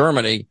 Italy and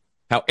Germany,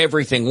 how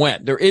everything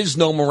went. There is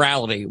no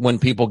morality when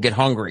people get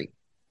hungry.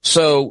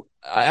 So,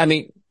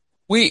 that's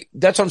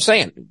what I'm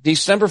saying.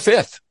 December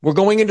 5th, we're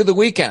going into the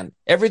weekend.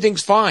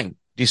 Everything's fine.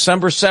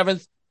 December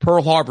 7th,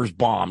 Pearl Harbor's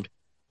bombed.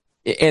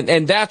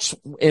 And that's,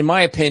 in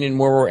my opinion,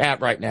 where we're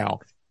at right now.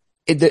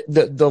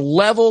 The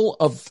level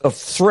of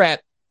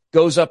threat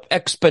goes up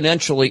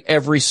exponentially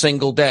every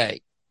single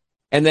day.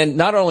 And then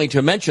not only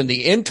to mention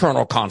the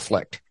internal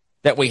conflict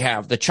that we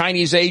have, the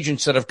Chinese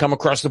agents that have come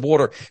across the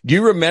border. Do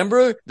you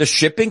remember the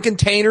shipping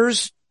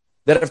containers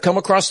that have come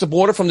across the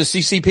border from the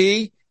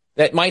CCP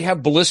that might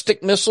have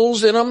ballistic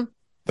missiles in them?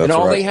 That's and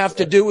all right. they have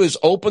to do is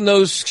open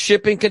those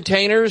shipping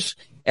containers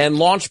and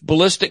launch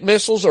ballistic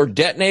missiles, or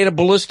detonate a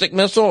ballistic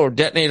missile, or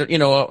detonate,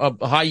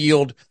 a high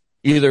yield,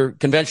 either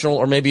conventional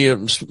or maybe a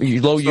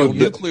low yield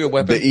nuclear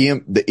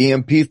weapon. The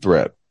EMP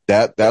threat.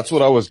 That's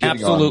what I was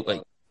getting Absolutely.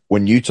 on.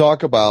 When you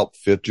talk about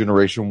fifth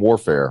generation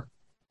warfare,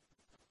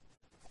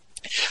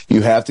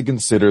 you have to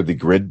consider the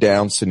grid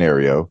down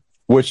scenario,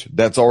 which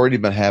that's already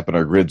been happening.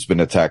 Our grid's been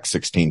attacked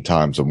 16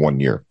 times in 1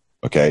 year.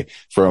 Okay.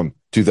 From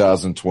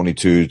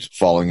 2022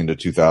 falling into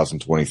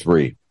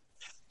 2023.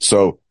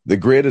 So the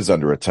grid is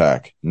under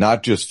attack,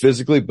 not just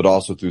physically, but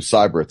also through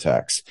cyber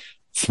attacks.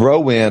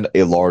 Throw in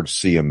a large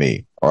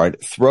CME. All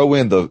right. Throw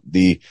in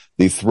the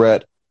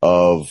threat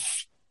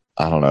of,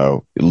 I don't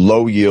know,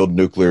 low yield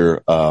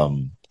nuclear,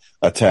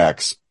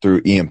 attacks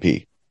through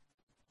EMP.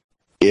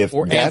 If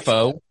or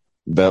ANFO.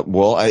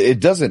 It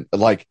doesn't,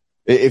 like,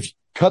 if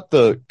cut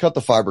the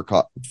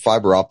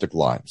fiber optic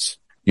lines,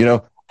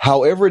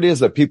 however it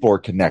is that people are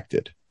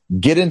connected,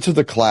 get into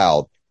the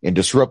cloud and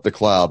disrupt the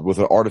cloud with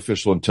an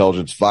artificial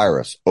intelligence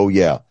virus. Oh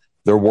yeah,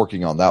 they're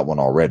working on that one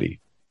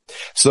already.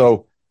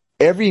 So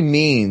every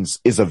means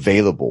is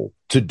available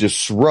to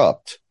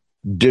disrupt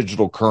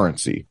digital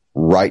currency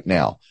right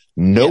now.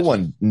 No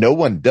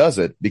one does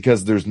it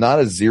because there's not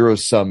a zero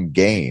sum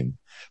game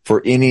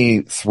for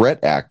any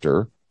threat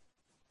actor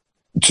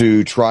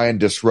to try and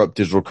disrupt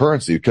digital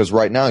currency, because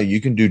right now you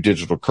can do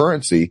digital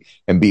currency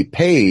and be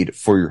paid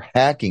for your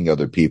hacking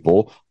other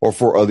people or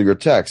for other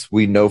attacks.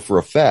 We know for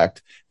a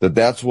fact that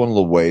that's one of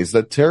the ways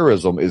that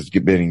terrorism is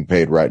getting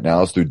paid right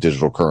now is through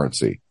digital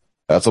currency.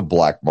 That's a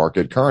black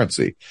market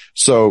currency.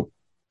 So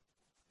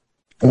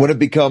when it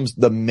becomes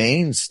the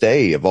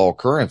mainstay of all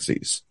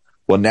currencies,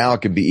 well, now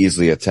it can be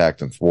easily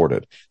attacked and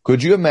thwarted.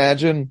 Could you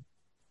imagine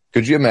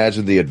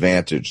the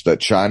advantage that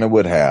China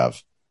would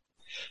have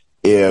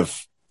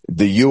if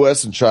the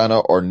U.S. and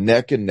China are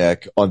neck and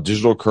neck on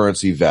digital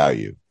currency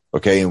value?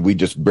 Okay. And we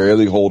just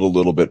barely hold a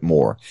little bit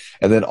more.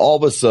 And then all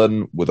of a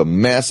sudden, with a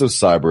massive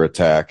cyber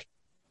attack,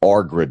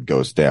 our grid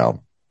goes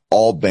down.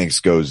 All banks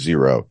go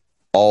zero.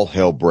 All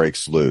hell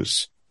breaks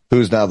loose.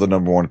 Who's now the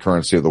number one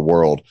currency of the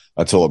world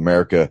until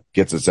America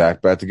gets its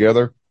act back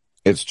together?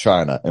 It's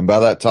China. And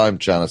by that time,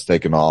 China's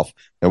taken off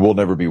and we'll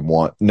never be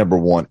number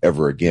one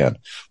ever again.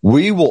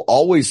 We will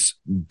always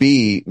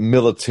be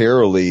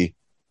militarily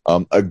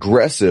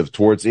aggressive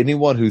towards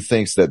anyone who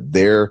thinks that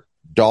their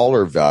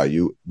dollar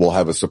value will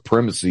have a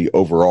supremacy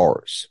over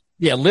ours.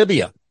 Yeah,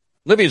 Libya.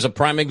 Libya is a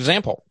prime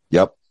example.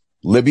 Yep.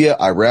 Libya,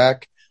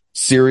 Iraq,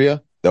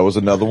 Syria, that was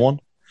another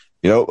one.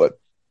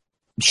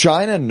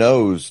 China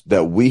knows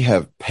that we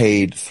have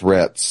paid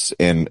threats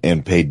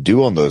and paid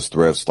due on those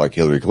threats, like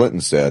Hillary Clinton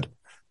said,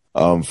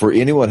 for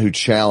anyone who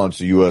challenged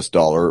the U.S.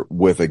 dollar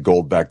with a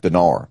gold-backed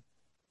dinar.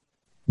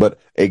 But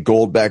a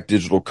gold-backed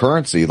digital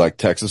currency like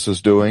Texas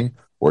is doing,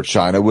 or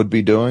China would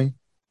be doing,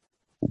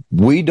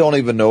 we don't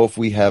even know if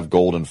we have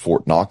gold in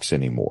Fort Knox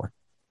anymore.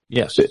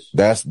 Yes.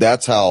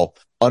 That's how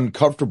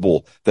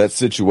uncomfortable that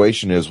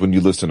situation is when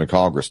you listen to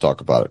Congress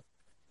talk about it.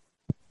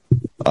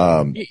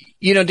 Dave,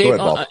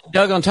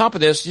 Doug, on top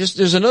of this,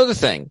 there's another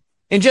thing.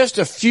 In just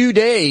a few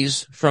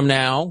days from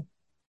now,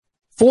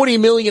 40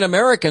 million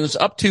Americans,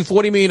 up to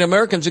 40 million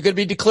Americans are going to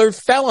be declared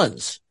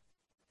felons,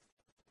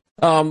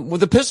 with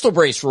the pistol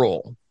brace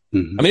rule.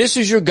 Mm-hmm. I mean, this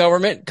is your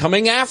government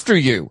coming after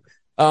you.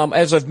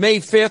 As of May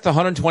 5th,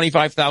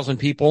 125,000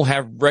 people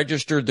have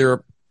registered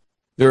their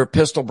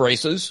pistol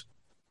braces.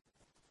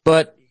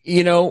 But,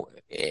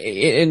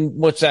 in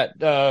what's that,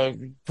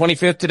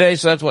 25th today?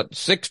 So that's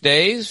 6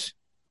 days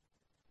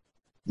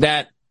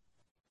that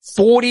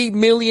 40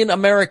 million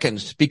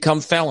Americans become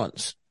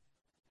felons.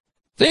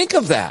 Think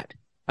of that.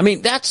 I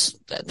mean, that's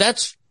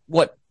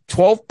what,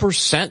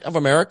 12% of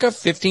America,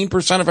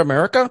 15% of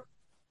America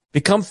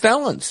become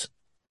felons.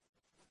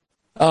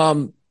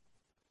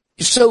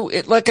 So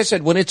like I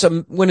said, when it's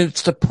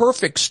the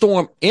perfect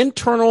storm,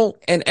 internal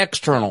and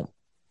external,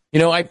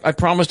 I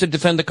promise to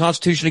defend the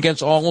Constitution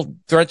against all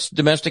threats,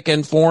 domestic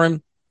and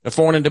foreign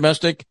and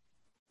domestic.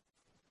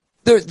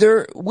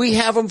 We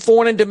have them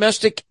foreign and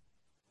domestic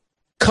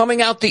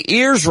coming out the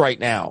ears right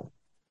now.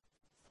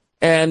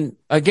 And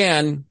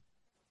again,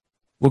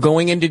 we're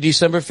going into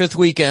December 5th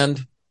weekend,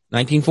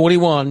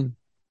 1941.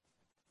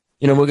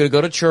 We're going to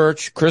go to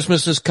church.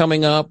 Christmas is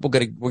coming up.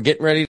 We're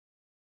getting ready.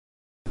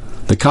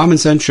 The Common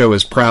Sense Show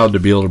is proud to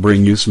be able to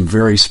bring you some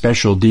very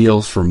special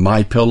deals from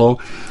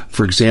MyPillow.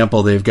 For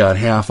example, they've got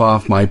half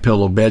off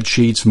MyPillow bed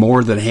sheets,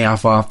 more than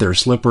half off their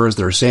slippers,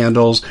 their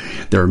sandals,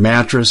 their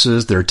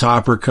mattresses, their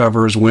topper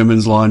covers,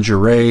 women's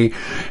lingerie.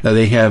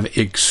 They have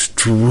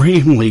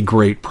extremely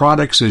great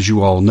products, as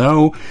you all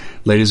know.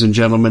 Ladies and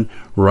gentlemen,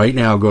 right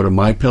now go to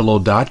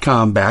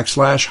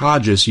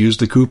mypillow.com/Hodges. Use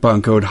the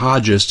coupon code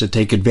Hodges to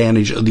take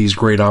advantage of these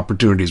great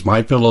opportunities.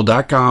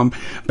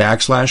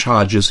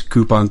 mypillow.com/Hodges,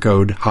 coupon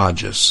code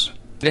Hodges.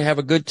 They have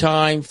a good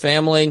time,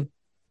 family,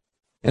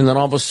 and then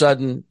all of a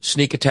sudden,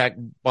 sneak attack,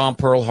 bomb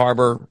Pearl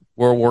Harbor,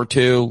 World War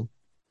II,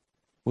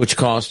 which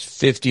cost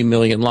 50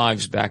 million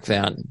lives back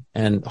then,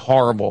 and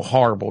horrible,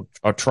 horrible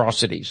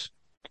atrocities.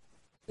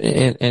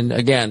 And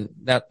again,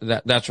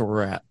 that's where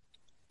we're at.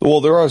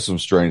 Well, there are some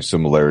strange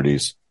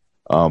similarities.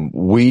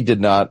 We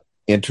did not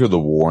enter the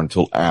war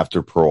until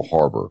after Pearl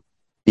Harbor,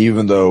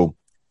 even though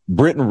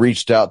Britain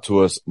reached out to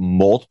us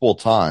multiple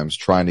times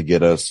trying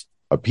to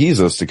appease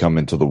us to come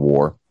into the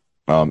war,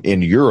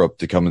 in Europe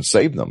to come and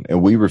save them.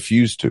 And we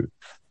refused to.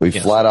 We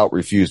flat out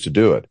refused to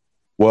do it.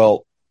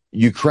 Well,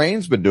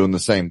 Ukraine's been doing the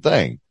same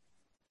thing.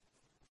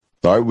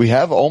 All right, we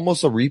have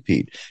almost a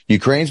repeat.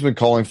 Ukraine's been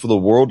calling for the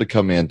world to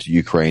come into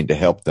Ukraine to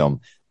help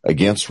them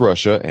against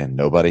Russia, and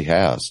nobody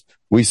has.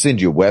 We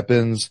send you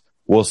weapons.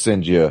 We'll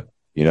send you,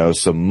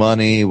 some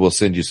money. We'll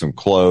send you some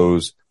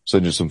clothes,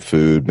 send you some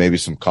food, maybe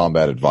some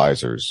combat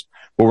advisors.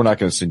 But we're not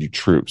going to send you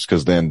troops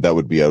because then that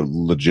would be a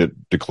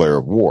legit declare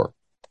of war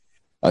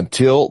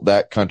until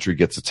that country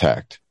gets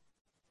attacked.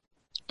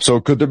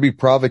 So could there be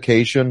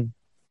provocation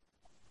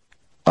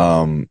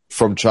from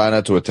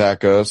China to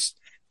attack us,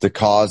 to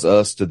cause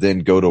us to then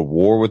go to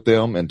war with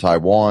them, and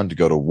Taiwan to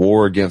go to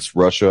war against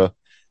Russia?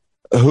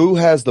 Who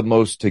has the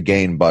most to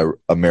gain by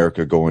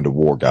America going to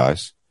war,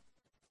 guys?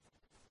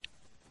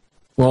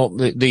 Well,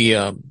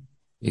 the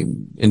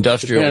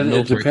industrial and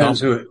military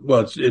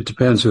complex. It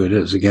depends who it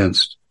is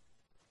against.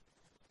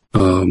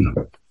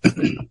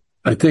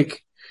 I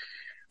think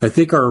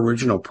our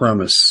original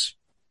premise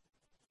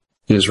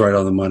is right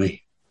on the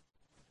money.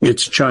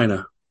 It's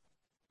China.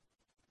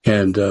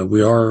 And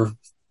we are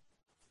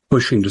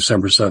pushing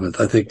December 7th.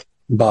 I think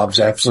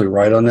Bob's absolutely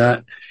right on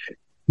that.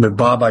 But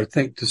Bob, I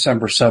think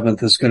December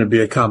 7th is going to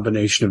be a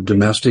combination of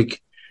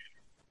domestic,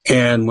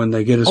 and when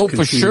they get us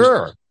confused, for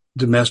sure,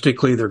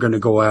 domestically, they're going to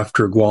go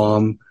after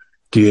Guam,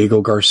 Diego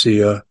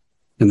Garcia,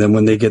 and then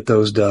when they get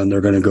those done,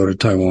 they're going to go to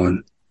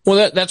Taiwan.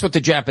 Well, that's what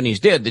the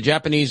Japanese did. The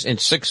Japanese in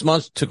 6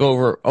 months took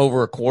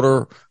over a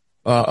quarter,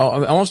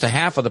 almost a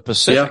half of the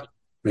Pacific.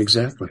 Yeah,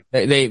 exactly.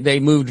 They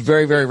moved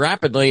very, very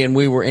rapidly, and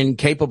we were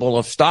incapable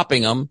of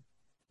stopping them.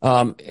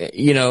 But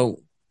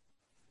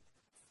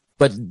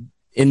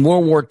in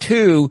World War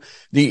II,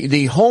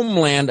 the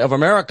homeland of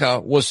America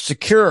was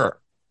secure.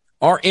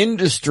 Our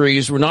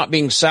industries were not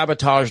being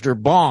sabotaged or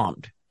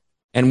bombed,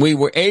 and we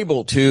were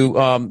able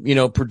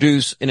to,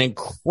 produce an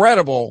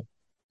incredible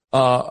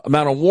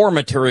amount of war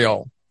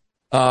material.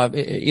 And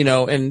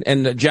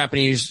the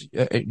Japanese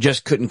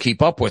just couldn't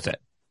keep up with it.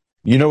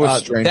 You know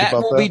what's strange about that?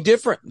 That will be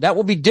different. That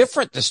will be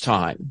different this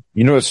time.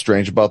 You know what's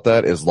strange about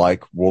that is,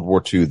 like World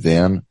War II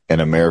then and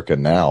America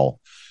now,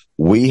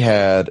 we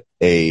had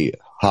a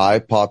high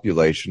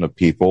population of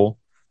people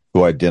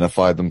who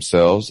identified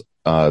themselves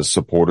as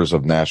supporters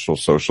of National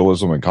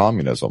Socialism and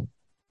communism.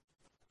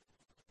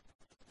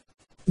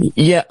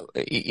 Yeah,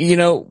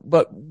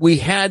 but we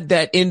had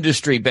that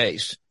industry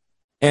base,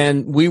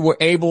 and we were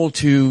able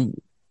to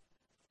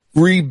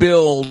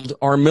rebuild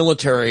our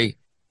military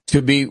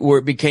to be where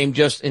it became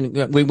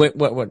we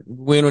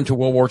went into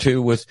World War II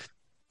with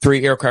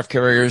 3 aircraft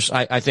carriers.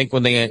 I think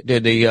when they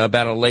did the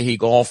Battle of Lehigh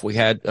Gulf, we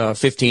had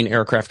 15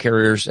 aircraft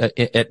carriers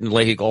at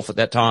Lehigh Gulf at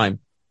that time.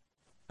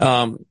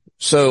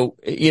 So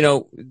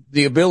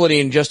the ability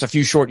in just a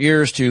few short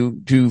years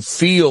to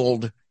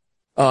field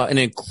an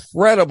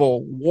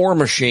incredible war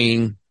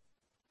machine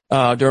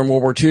during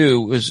World War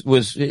II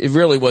it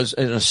really was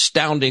an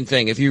astounding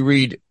thing. If you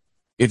read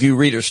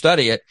or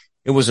study it,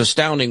 it was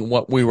astounding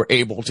what we were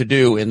able to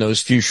do in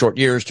those few short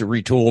years to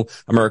retool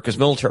America's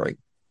military.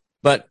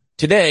 But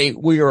today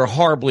we are a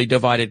horribly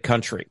divided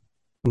country.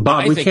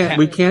 Bob,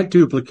 we can't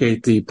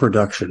duplicate the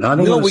production. I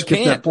don't want to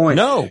skip that point.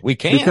 No, we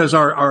can't. Because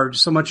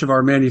so much of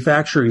our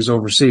manufacturing is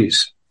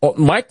overseas. Well,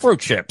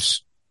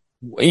 microchips.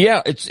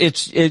 Yeah,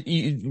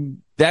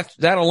 that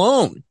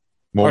alone.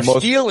 Well, our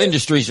steel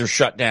industries are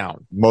shut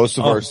down. Most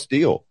of our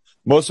steel,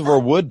 most of our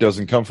wood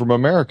doesn't come from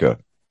America.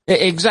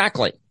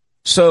 Exactly.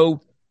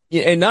 So,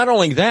 and not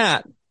only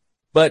that,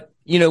 but,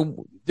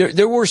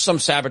 there were some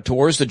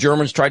saboteurs. The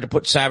Germans tried to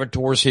put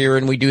saboteurs here,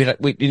 and the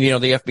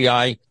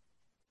FBI,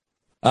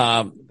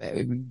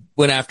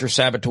 went after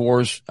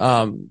saboteurs,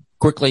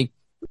 quickly.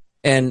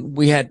 And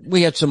we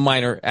had some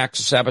minor acts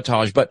of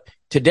sabotage. But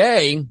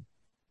today,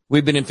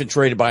 we've been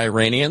infiltrated by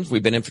Iranians.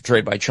 We've been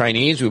infiltrated by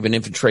Chinese. We've been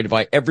infiltrated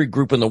by every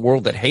group in the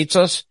world that hates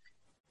us.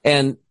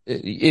 And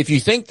if you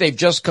think they've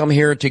just come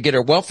here to get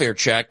a welfare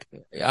check,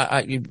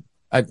 I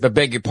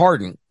beg your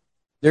pardon.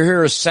 They're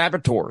here as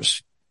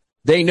saboteurs.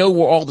 They know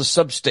where all the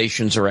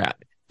substations are at.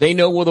 They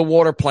know where the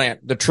water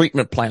plant, the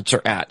treatment plants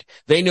are at.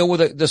 They know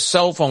where the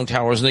cell phone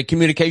towers and the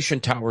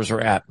communication towers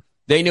are at.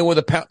 They know where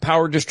the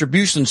power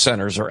distribution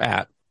centers are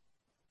at.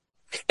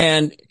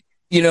 And,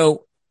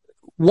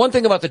 one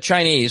thing about the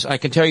Chinese, I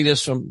can tell you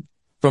this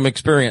from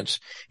experience,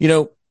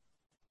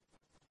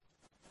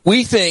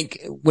 we think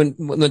when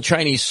the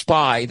Chinese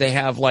spy, they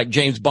have like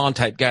James Bond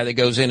type guy that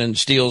goes in and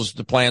steals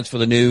the plans for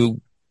the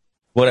new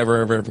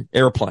whatever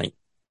airplane.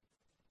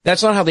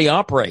 That's not how they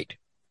operate.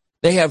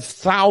 They have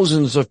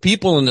thousands of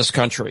people in this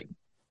country,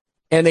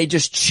 and they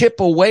just chip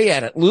away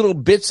at it, little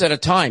bits at a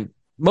time.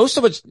 Most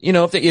of it's,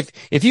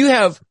 if you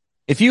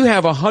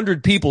have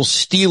 100 people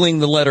stealing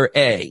the letter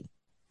A,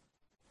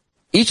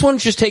 each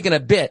one's just taking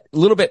a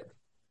little bit.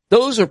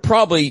 Those are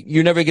probably,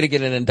 you're never going to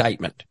get an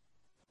indictment.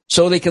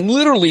 So they can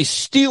literally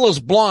steal us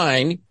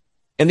blind,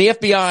 and the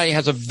FBI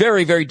has a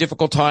very, very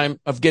difficult time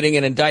of getting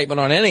an indictment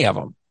on any of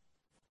them.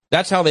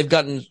 That's how they've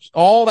gotten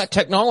all that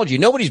technology.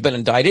 Nobody's been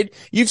indicted.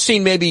 You've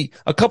seen maybe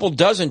a couple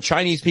dozen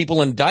Chinese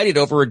people indicted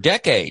over a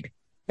decade,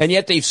 and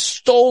yet they've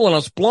stolen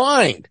us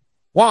blind.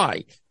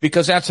 Why?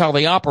 Because that's how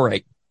they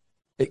operate.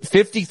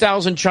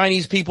 50,000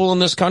 Chinese people in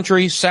this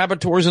country,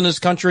 saboteurs in this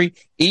country,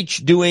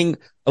 each doing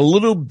a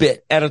little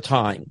bit at a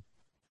time.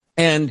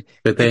 And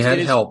but they had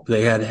help.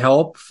 They had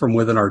help from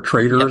within our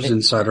traitors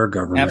inside our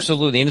government.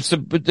 Absolutely. And it's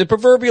the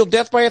proverbial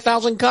death by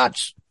 1,000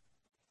 cuts.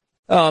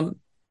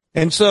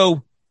 And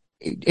so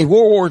in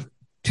World War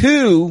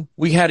II,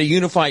 we had a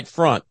unified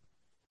front.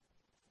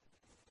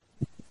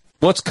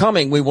 What's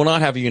coming? We will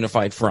not have a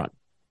unified front.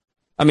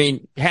 I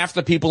mean, half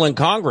the people in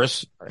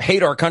Congress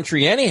hate our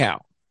country anyhow.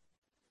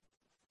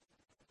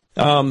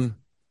 Bob,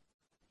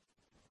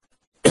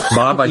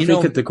 I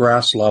think at the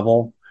grass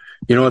level,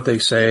 you know what they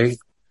say?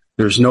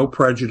 There's no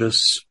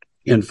prejudice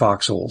in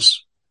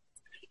foxholes.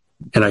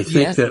 And I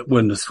think that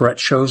when the threat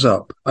shows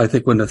up,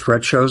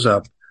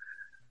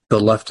 the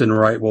left and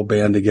right will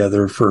band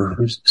together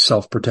for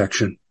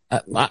self-protection.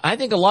 I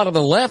think a lot of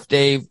the left,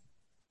 Dave,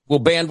 will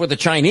band with the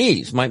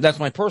Chinese. That's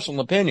my personal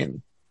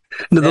opinion.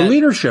 Now, the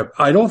leadership,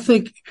 I don't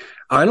think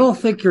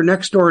your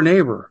next door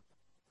neighbor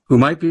who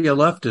might be a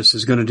leftist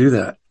is going to do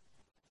that.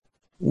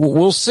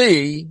 We'll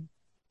see.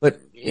 But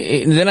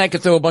then I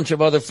could throw a bunch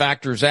of other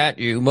factors at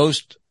you.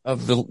 Most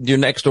of your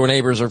next door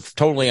neighbors are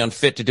totally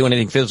unfit to do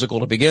anything physical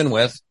to begin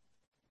with.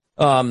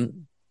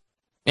 And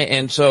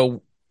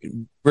so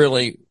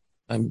really,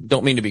 I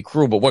don't mean to be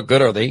cruel, but what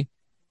good are they?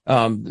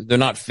 They're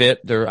not fit.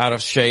 They're out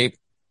of shape.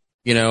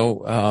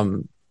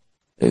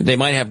 They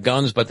might have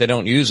guns, but they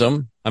don't use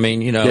them. I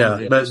mean,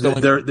 Yeah,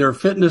 but their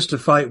fitness to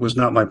fight was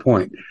not my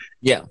point.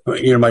 Yeah.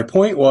 My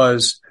point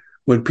was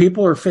when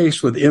people are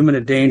faced with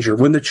imminent danger,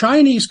 when the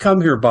Chinese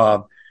come here,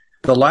 Bob,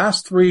 the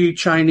last 3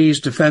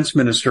 Chinese defense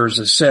ministers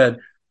have said,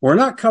 we're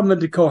not coming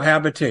to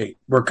cohabitate.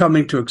 We're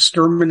coming to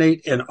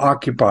exterminate and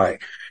occupy.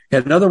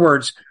 In other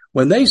words,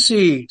 when they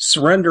see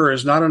surrender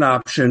is not an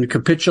option,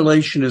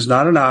 capitulation is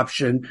not an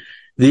option,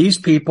 these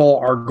people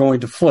are going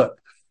to flip.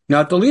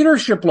 Now, at the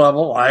leadership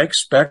level, I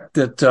expect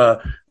that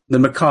the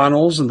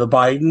McConnells and the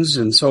Bidens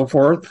and so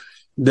forth,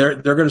 they're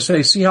going to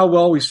say, see how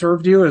well we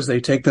served you, as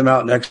they take them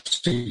out and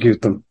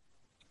execute them.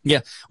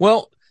 Yeah.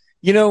 Well,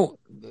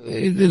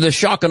 the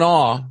shock and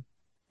awe,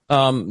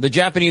 the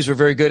Japanese were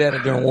very good at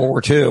it during World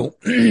War II.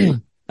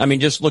 I mean,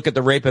 just look at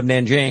the rape of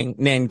Nanking.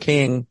 They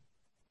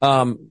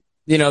went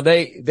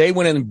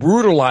in and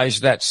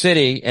brutalized that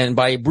city, and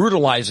by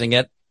brutalizing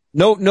it,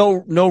 no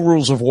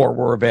rules of war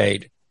were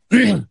obeyed.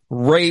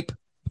 Rape,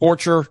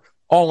 torture,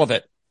 all of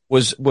it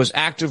was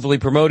actively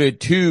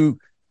promoted to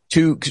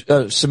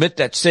submit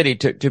that city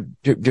to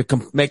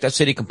make that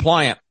city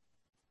compliant.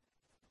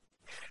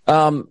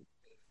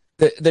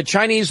 The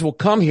Chinese will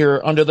come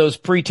here under those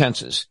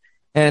pretenses.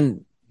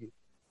 And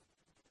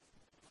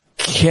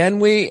can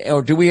we,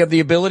 or do we have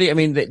the ability? I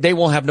mean, they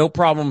will have no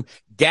problem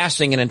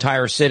gassing an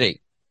entire city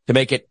to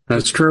make it.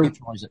 That's true.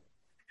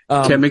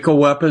 Chemical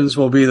weapons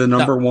will be the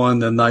number one.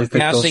 Then I think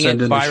they'll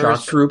send in the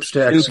shock troops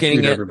to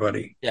execute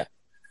everybody. Yeah.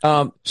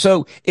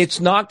 So it's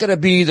not going to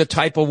be the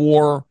type of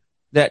war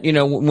that,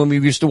 when we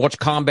used to watch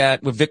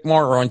Combat with Vic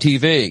Martyr on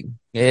TV.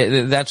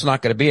 That's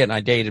not going to be it. And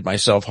I dated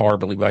myself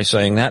horribly by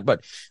saying that.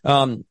 But,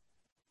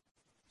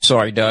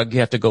 sorry, Doug,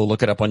 you have to go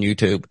look it up on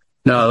YouTube.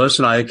 No,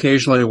 listen, I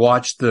occasionally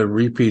watch the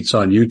repeats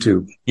on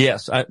YouTube.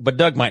 Yes, but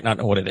Doug might not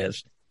know what it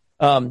is.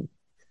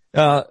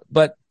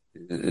 But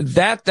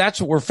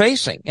that's what we're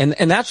facing.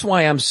 And that's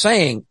why I'm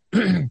saying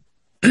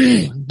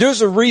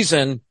there's a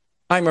reason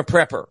I'm a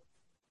prepper.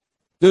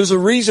 There's a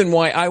reason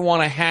why I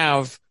want to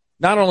have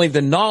not only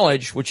the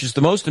knowledge, which is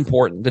the most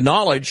important, the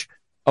knowledge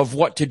of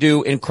what to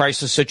do in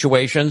crisis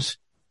situations,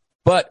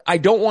 but I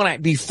don't want to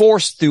be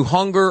forced through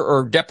hunger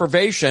or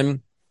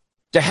deprivation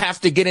to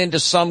have to get into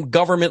some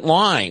government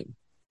line.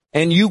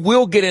 And you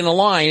will get in a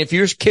line. If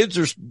your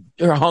kids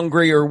are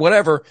hungry or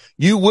whatever,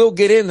 you will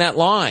get in that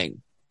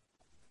line.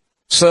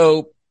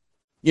 So,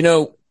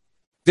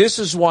 this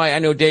is why I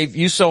know, Dave,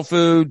 you sell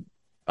food,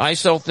 I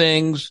sell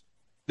things.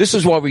 This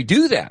is why we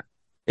do that.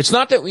 It's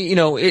not that we,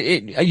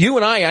 you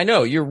and I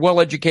know you're a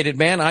well-educated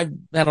man. I've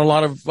had a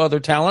lot of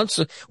other talents.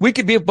 We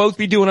could both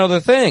be doing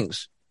other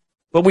things,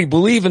 but we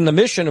believe in the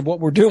mission of what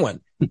we're doing.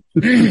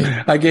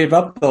 I gave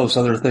up those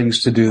other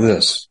things to do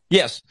this.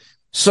 Yes.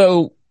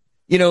 So,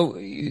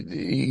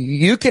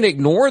 you can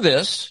ignore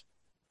this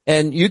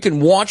and you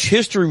can watch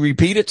history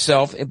repeat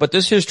itself, but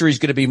this history is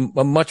going to be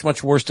much,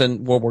 much worse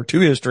than World War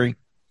II history.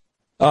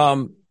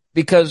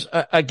 Because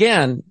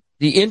again,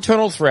 the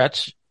internal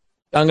threats,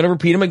 I'm going to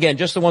repeat them again,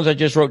 just the ones I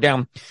just wrote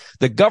down.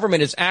 The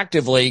government is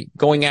actively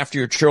going after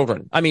your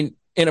children. I mean,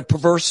 in a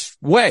perverse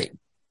way,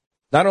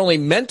 not only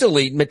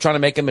mentally trying to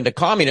make them into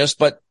communists,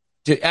 but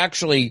to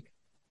actually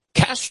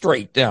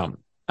castrate them.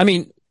 I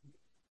mean,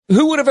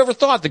 who would have ever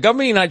thought the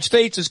government of the United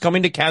States is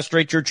coming to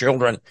castrate your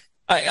children?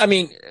 I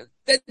mean,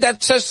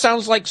 that just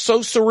sounds like so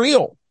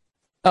surreal.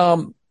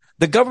 The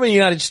government of the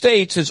United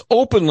States is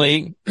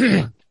openly,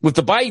 with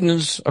the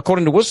Bidens,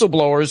 according to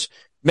whistleblowers,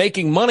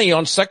 making money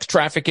on sex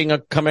trafficking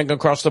coming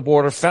across the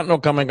border,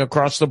 fentanyl coming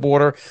across the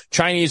border,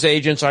 Chinese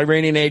agents,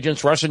 Iranian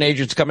agents, Russian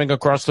agents coming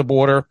across the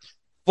border,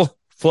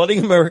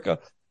 flooding America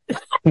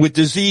with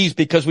disease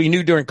because we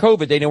knew during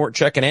COVID they weren't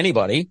checking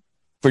anybody.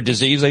 for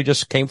disease. They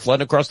just came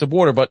flooding across the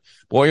border. But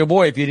boy, oh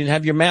boy, if you didn't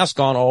have your mask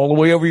on all the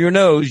way over your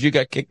nose, you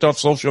got kicked off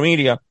social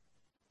media.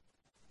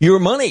 Your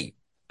money.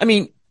 I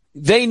mean,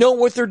 they know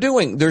what they're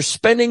doing. They're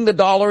spending the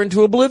dollar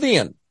into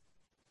oblivion.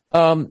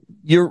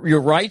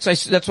 Your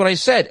rights. That's what I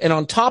said. And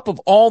on top of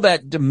all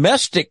that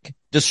domestic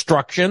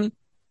destruction,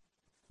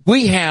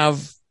 we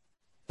have,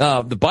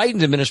 the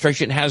Biden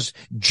administration has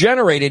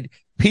generated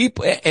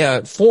people,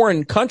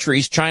 foreign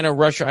countries, China,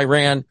 Russia,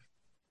 Iran,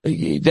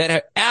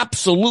 that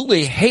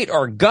absolutely hate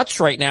our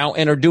guts right now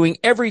and are doing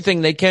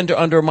everything they can to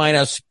undermine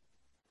us,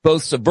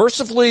 both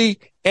subversively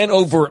and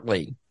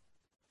overtly.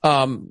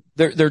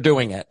 They're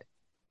doing it.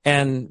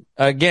 And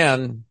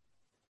again,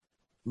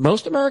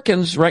 most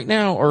Americans right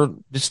now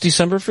it's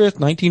December 5th,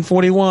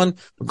 1941.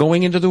 We're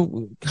going into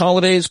the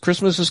holidays.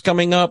 Christmas is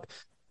coming up.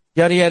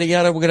 Yada, yada,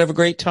 yada. We're going to have a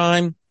great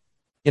time,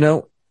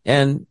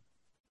 and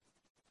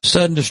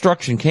sudden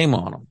destruction came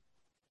on them.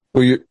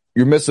 Well,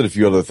 you're missing a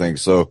few other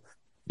things. So,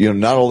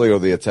 not only are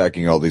they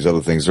attacking all these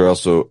other things, they're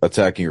also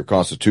attacking your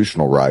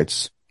constitutional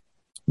rights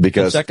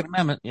because the Second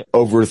Amendment, yep.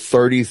 Over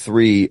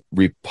 33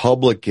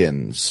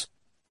 Republicans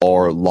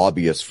are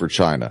lobbyists for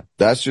China.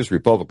 That's just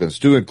Republicans,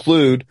 to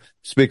include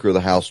Speaker of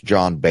the House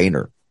John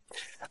Boehner.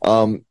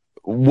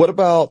 What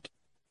about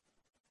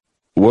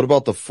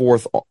the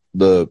fourth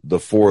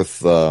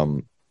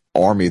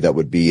army that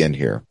would be in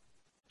here?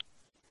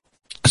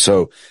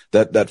 So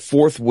that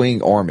fourth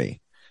wing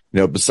army,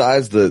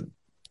 besides the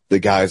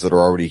guys that are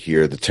already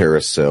here, the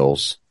terrorist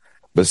cells,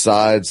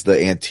 besides the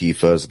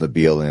Antifas and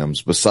the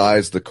BLMs,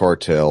 besides the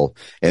cartel,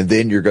 and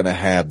then you're going to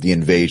have the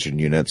invasion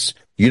units.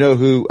 You know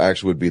who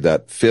actually would be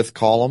that fifth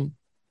column?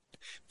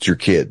 It's your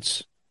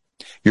kids.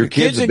 Your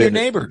kids and your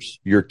neighbors.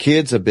 Your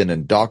kids have been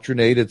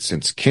indoctrinated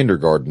since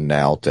kindergarten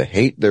now to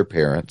hate their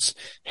parents,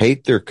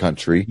 hate their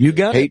country,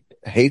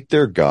 hate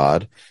their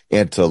God,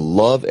 and to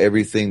love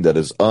everything that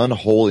is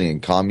unholy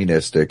and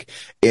communistic.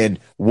 And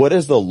what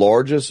is the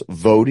largest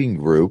voting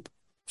group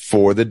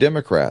for the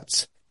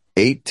Democrats?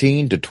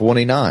 18 to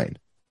 29.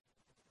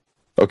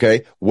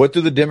 Okay. What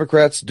do the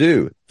Democrats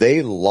do?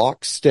 They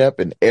lockstep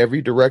in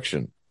every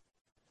direction.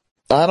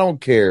 I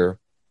don't care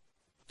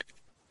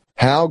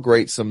how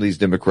great some of these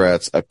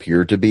Democrats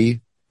appear to be.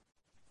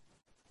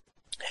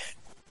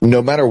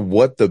 No matter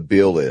what the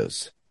bill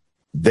is,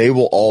 they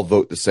will all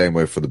vote the same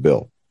way for the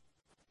bill.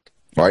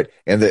 All right.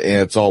 And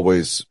it's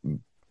always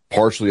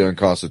partially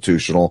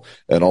unconstitutional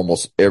and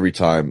almost every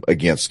time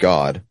against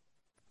God.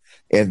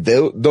 And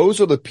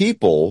those are the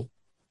people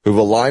who've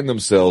aligned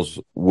themselves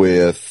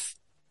with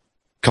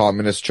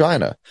communist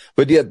China.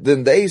 But yet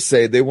then they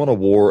say they want a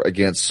war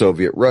against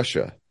Soviet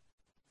Russia.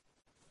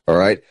 All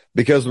right.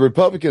 Because the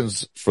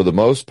Republicans, for the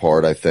most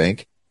part, I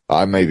think,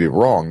 I may be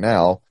wrong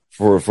now,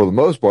 for the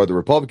most part, the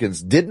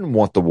Republicans didn't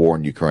want the war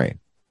in Ukraine.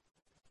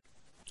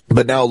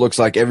 But now it looks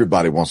like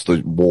everybody wants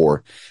the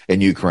war in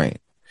Ukraine.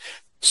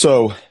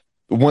 So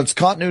once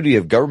continuity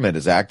of government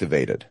is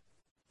activated,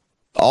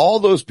 all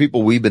those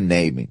people we've been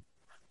naming,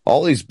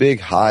 all these big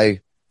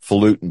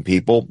highfalutin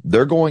people,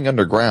 they're going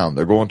underground.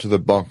 They're going to the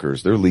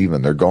bunkers. They're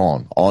leaving. They're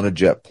gone on a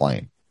jet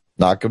plane,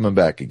 not coming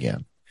back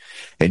again.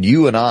 And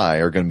you and I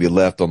are going to be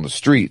left on the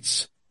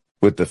streets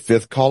with the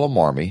fifth column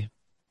army,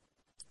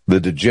 the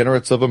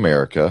degenerates of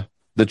America,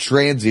 the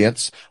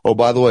transients. Oh,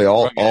 by the way,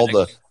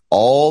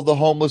 all the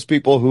homeless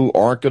people who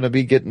aren't going to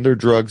be getting their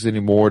drugs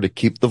anymore to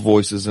keep the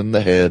voices in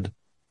the head.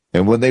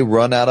 And when they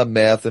run out of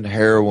meth and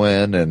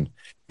heroin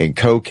and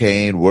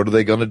cocaine, what are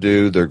they going to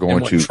do? They're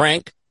going to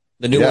Trank,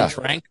 the new one,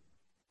 Trank.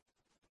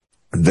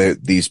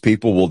 These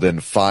people will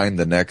then find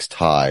the next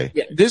high.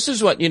 Yeah, this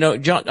is what,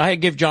 John, I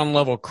give John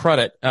Lovell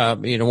credit,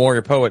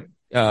 warrior poet,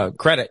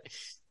 credit.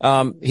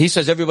 He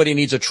says everybody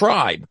needs a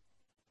tribe.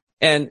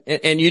 And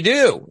you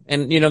do.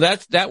 And,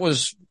 that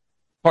was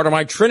part of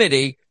my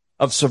trinity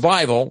of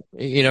survival.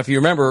 If you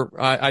remember,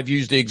 I've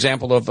used the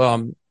example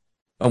of,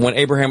 when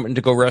Abraham went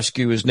to go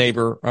rescue his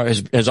neighbor,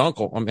 his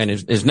uncle, and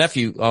his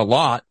nephew,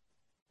 Lot,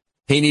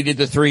 he needed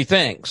the three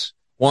things.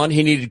 One,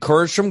 he needed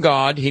courage from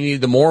God. He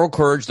needed the moral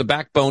courage, the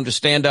backbone to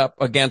stand up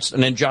against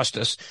an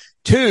injustice.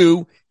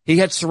 Two, he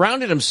had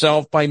surrounded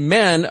himself by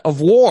men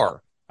of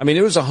war. I mean,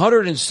 there was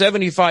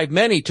 175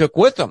 men he took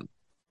with him.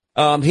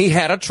 He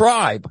had a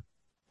tribe.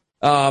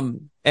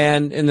 And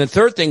the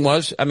third thing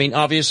was,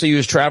 obviously he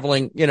was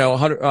traveling,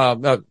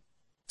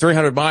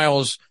 300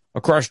 miles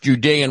across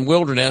Judean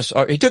wilderness.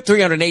 He took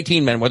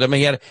 318 men with him.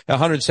 He had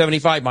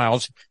 175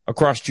 miles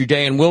across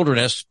Judean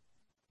wilderness.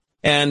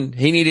 And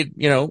he needed,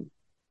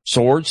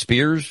 swords,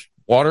 spears,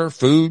 water,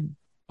 food,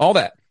 all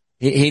that.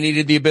 He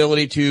needed the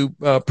ability to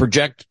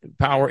project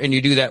power, and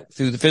you do that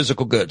through the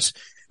physical goods.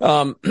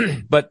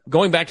 But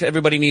going back to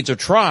everybody needs a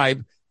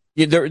tribe,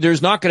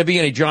 there's not going to be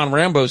any John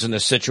Rambos in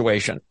this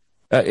situation.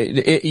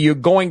 You're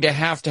going to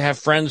have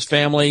friends,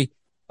 family,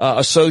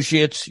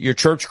 associates, your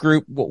church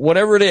group,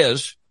 whatever it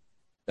is,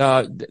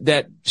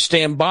 that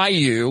stand by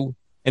you.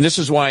 And this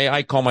is why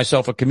I call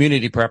myself a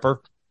community prepper.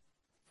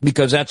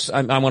 Because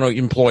I want to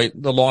employ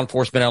the law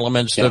enforcement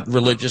elements, the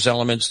religious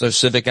elements, the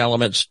civic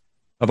elements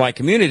of my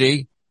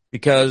community.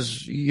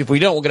 Because if we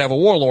don't, we're going to have a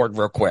warlord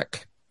real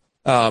quick.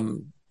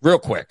 real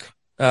quick.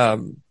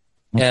 And,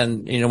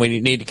 we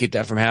need to keep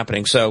that from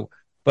happening. So,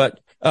 but,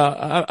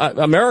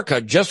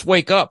 America, just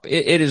wake up.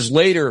 It is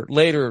later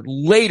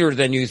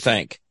than you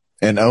think.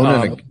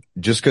 And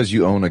just because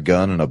you own a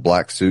gun and a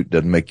black suit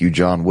doesn't make you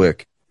John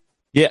Wick.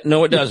 Yeah,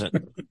 no, it doesn't.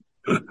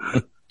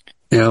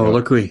 Yeah, well,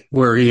 look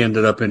where he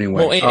ended up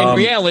anyway.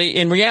 Well,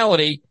 in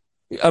reality,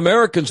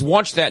 Americans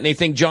watch that and they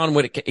think John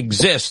Wick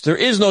exists. There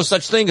is no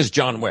such thing as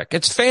John Wick.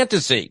 It's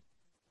fantasy.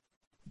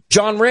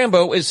 John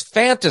Rambo is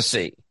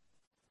fantasy.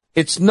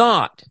 It's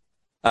not.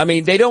 I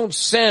mean, they don't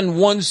send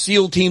one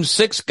SEAL Team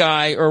 6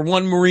 guy or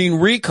one Marine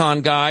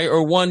Recon guy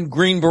or one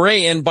Green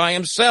Beret in by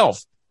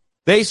himself.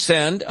 They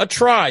send a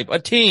tribe, a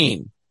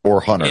team.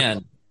 Or Hunter.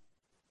 And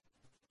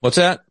what's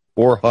that?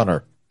 Or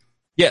Hunter.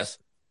 Yes.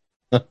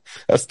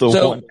 That's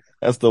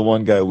the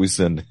one guy we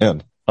send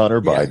in.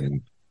 Hunter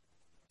Biden.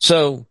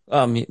 So,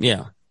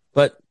 yeah.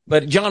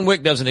 But John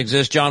Wick doesn't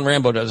exist. John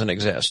Rambo doesn't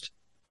exist.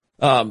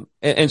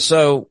 And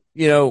so,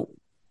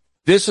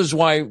 this is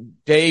why,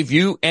 Dave,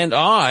 you and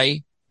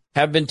I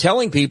have been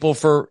telling people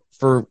for,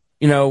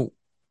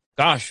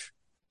 gosh,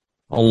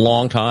 a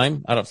long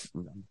time, out of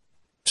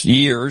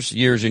years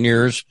and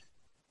years,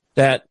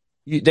 that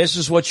this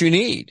is what you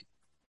need.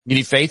 You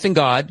need faith in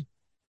God.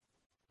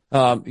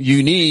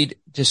 You need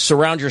to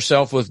surround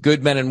yourself with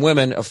good men and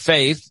women of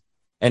faith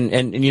and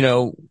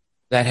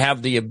that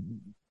have the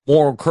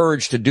moral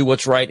courage to do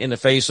what's right in the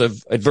face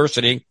of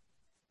adversity.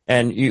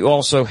 And you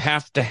also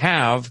have to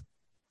have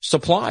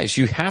supplies.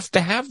 You have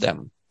to have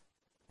them.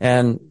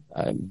 And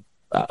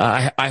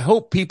I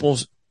hope people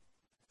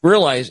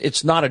realize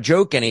it's not a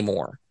joke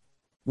anymore.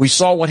 We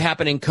saw what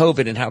happened in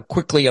COVID and how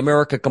quickly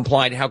America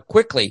complied, how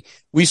quickly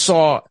we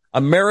saw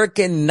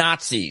American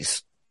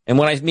Nazis. And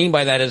what I mean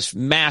by that is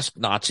mask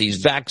Nazis,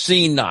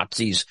 vaccine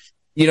Nazis,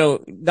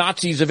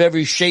 Nazis of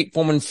every shape,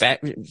 form, and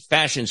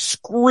fashion,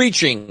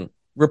 screeching,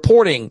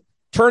 reporting,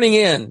 turning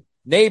in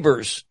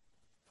neighbors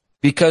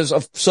because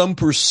of some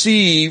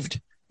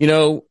perceived,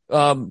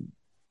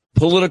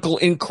 political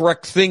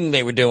incorrect thing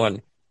they were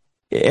doing.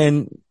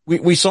 And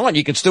we saw it.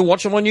 You can still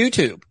watch them on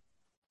YouTube.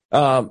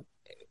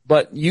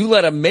 But you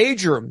let a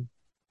major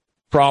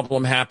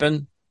problem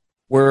happen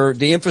where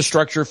the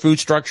infrastructure, food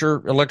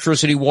structure,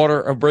 electricity,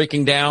 water are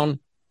breaking down,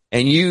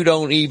 and you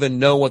don't even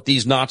know what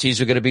these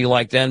Nazis are going to be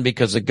like then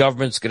because the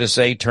government's going to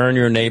say, turn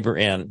your neighbor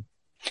in.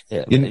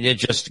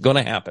 It's just going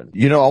to happen.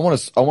 I want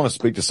to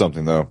speak to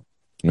something though.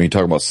 When you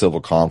talk about civil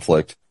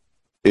conflict,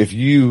 if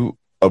you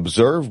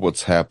observe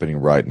what's happening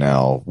right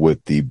now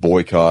with the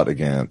boycott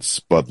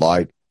against Bud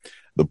Light,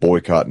 the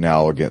boycott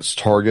now against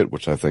Target,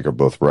 which I think are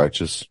both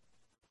righteous,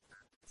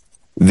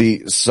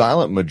 the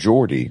silent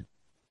majority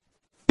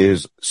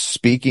is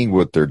speaking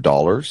with their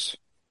dollars,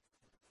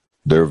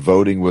 they're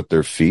voting with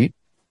their feet,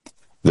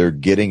 they're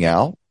getting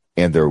out,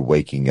 and they're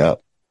waking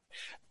up.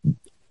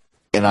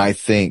 And I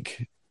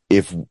think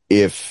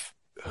if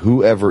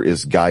whoever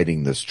is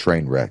guiding this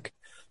train wreck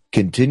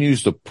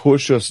continues to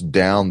push us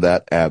down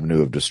that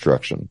avenue of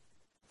destruction,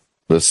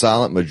 the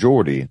silent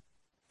majority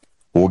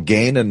will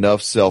gain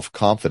enough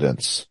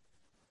self-confidence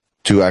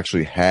to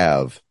actually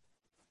have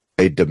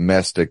a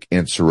domestic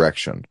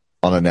insurrection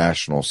on a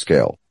national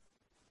scale.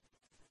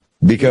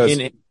 Because,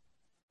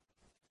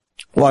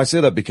 I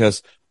say that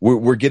because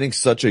we're getting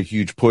such a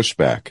huge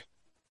pushback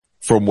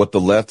from what the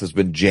left has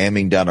been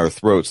jamming down our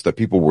throats that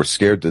people were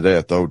scared to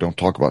death. Oh, don't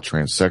talk about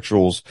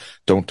transsexuals.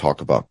 Don't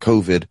talk about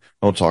COVID.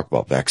 Don't talk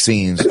about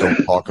vaccines.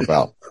 Don't talk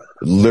about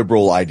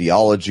liberal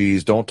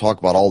ideologies. Don't talk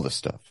about all this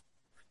stuff.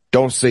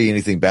 Don't say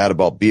anything bad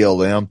about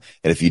BLM.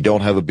 And if you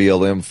don't have a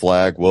BLM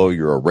flag, well,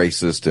 you're a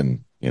racist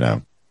and,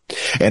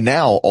 and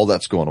now all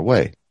that's going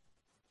away.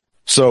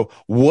 So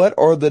what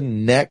are the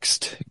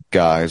next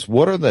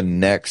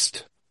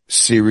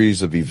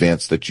series of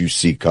events that you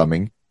see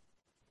coming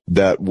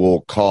that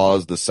will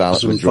cause the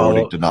silent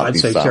majority to not be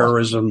silent?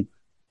 Terrorism.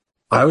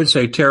 I would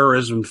say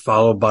terrorism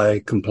followed by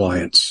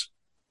compliance.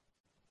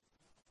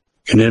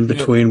 And in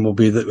between will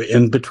be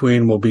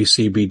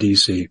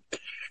CBDC.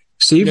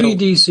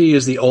 CBDC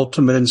is the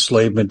ultimate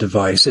enslavement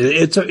device.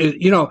 What's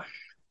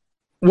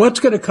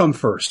going to come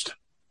first?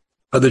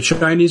 Are the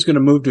Chinese going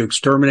to move to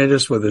exterminate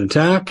us with an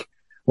attack,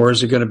 or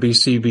is it going to be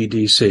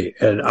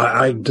CBDC? And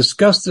I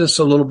discussed this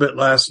a little bit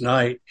last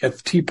night at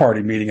the Tea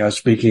Party meeting I was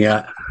speaking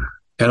at,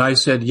 and I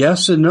said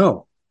yes and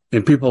no.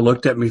 And people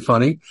looked at me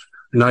funny,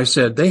 and I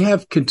said they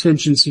have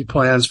contingency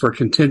plans for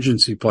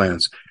contingency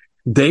plans.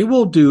 They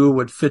will do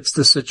what fits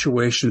the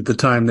situation at the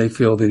time they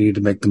feel they need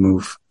to make the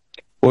move.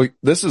 Well,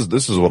 this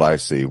is what I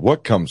see.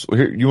 What comes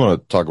here? You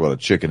want to talk about a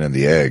chicken and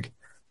the egg?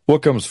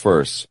 What comes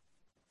first?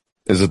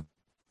 Is it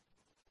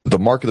the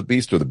mark of the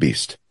beast or the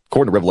beast?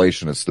 According to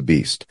Revelation, it's the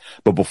beast.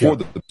 But before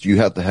you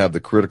have to have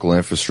the critical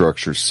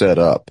infrastructure set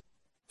up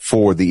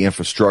for the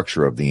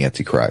infrastructure of the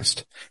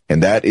Antichrist.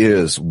 And that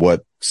is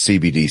what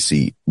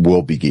CBDC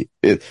will be.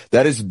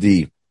 That is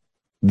the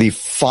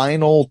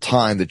final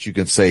time that you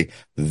can say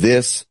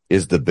this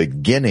is the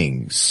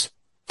beginnings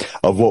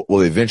of what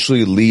will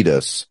eventually lead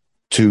us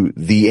to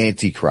the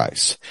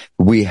Antichrist.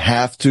 We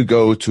have to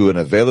go to an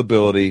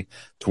availability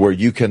to where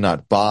you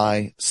cannot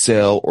buy,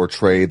 sell, or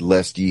trade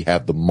lest ye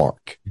have the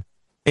mark.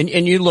 And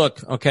you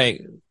look,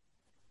 okay,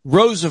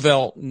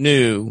 Roosevelt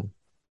knew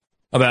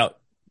about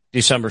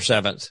December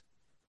 7th.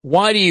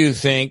 Why do you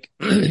think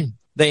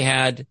they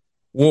had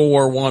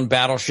World War I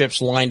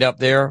battleships lined up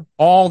there?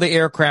 All the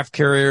aircraft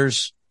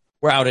carriers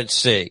were out at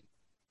sea.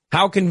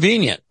 How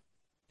convenient.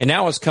 And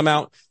now it's come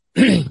out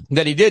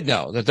that he did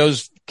know, that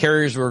those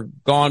carriers were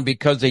gone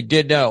because they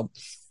did know.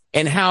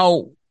 And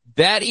how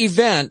that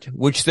event,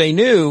 which they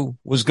knew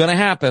was going to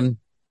happen,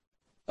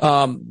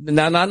 not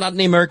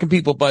the American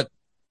people, but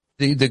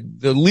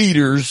the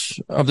leaders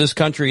of this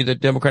country, the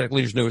Democratic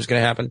leaders knew it was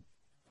going to happen,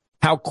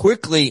 how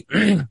quickly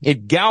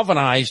it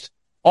galvanized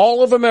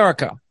all of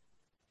America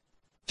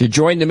to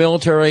join the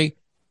military.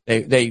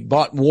 They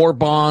bought war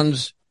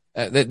bonds.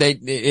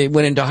 It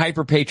went into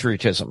hyper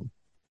patriotism.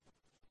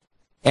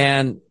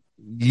 And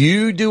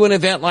you do an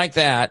event like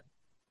that,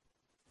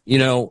 in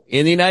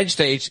the United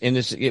States,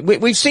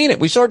 we've seen it.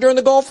 We saw it during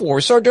the Gulf War.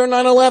 We saw it during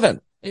 9/11.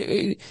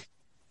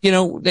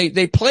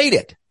 They played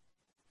it.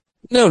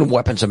 No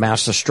weapons of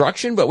mass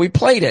destruction, but we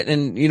played it.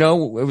 And, it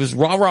was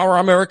rah, rah, rah,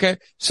 America,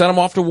 send them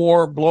off to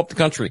war, blow up the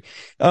country.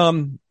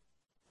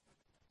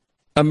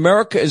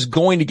 America is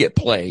going to get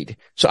played.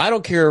 So I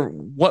don't care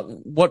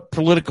what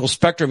political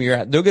spectrum you're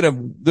at. They're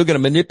going to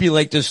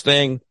manipulate this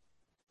thing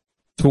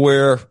to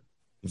where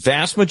the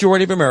vast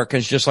majority of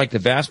Americans, just like the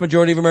vast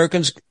majority of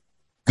Americans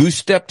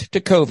goose-stepped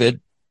to COVID,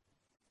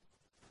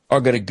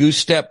 are going to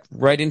goose-step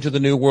right into the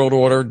new world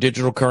order,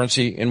 digital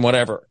currency, and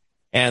whatever.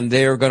 And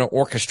they're going to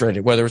orchestrate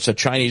it, whether it's a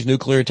Chinese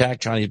nuclear attack,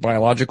 Chinese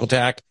biological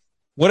attack,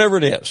 whatever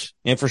it is,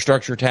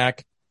 infrastructure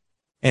attack.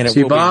 And it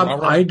See, will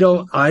Bob, be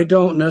I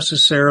don't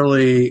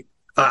necessarily,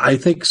 I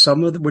think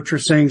some of what you're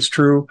saying is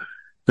true,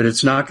 but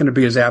it's not going to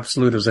be as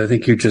absolute as I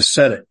think you just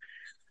said it,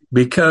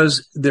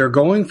 because they're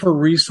going for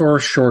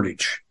resource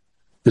shortage.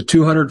 The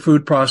 200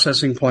 food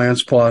processing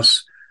plants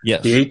plus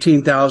yes, the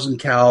 18,000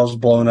 cows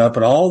blown up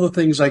and all the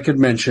things I could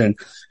mention.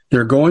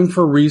 They're going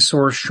for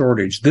resource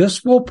shortage.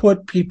 This will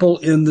put people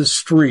in the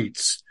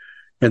streets,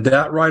 and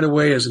that right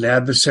away is an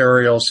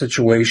adversarial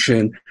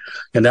situation.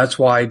 And that's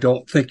why I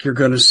don't think you're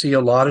going to see a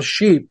lot of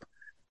sheep.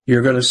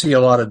 You're going to see a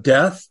lot of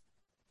death,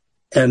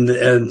 and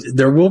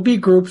there will be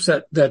groups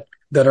that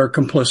are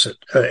complicit,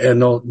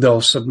 and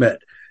they'll submit.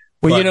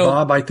 Well, but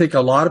Bob, I think a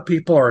lot of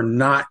people are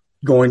not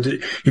going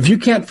to. If you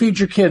can't feed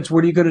your kids,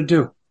 what are you going to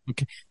do?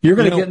 Okay. You're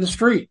going to get in the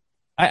street.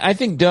 I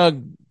think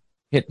Doug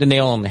hit the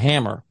nail on the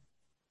hammer.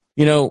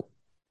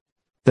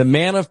 The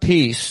man of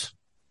peace,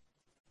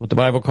 what the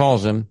Bible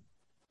calls him,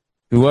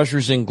 who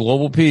ushers in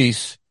global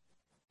peace,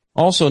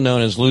 also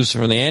known as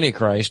Lucifer and the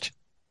Antichrist,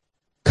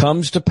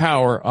 comes to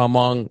power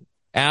among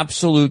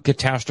absolute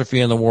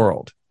catastrophe in the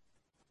world.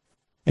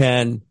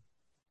 And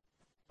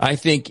I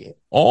think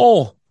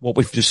all what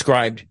we've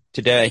described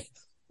today,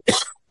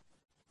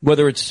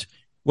 whether it's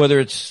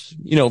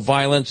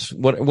violence,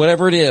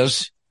 whatever it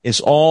is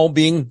all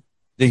being,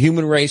 the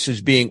human race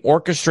is being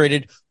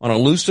orchestrated on a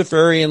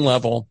Luciferian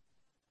level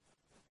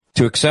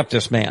to accept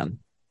this man.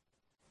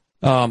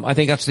 I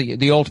think that's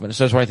the ultimate.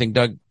 That's why I think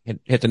Doug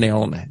hit the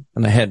nail on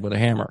the head with a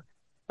hammer.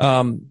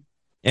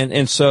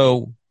 And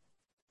so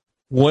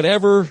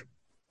whatever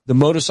the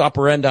modus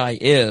operandi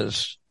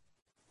is,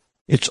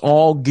 it's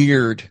all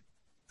geared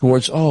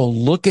towards, oh,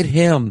 look at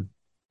him.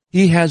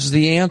 He has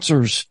the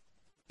answers.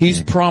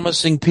 He's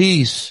promising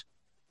peace.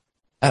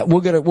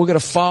 We're going to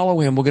follow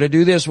him. We're going to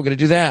do this. We're going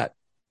to do that.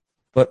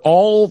 But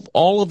all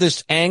of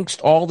this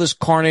angst, all this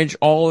carnage,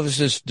 all of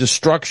this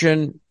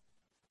destruction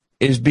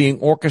is being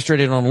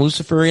orchestrated on a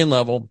Luciferian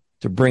level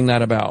to bring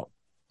that about.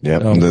 Yeah,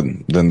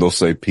 then they'll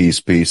say peace,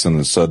 peace, and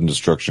then sudden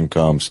destruction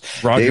comes.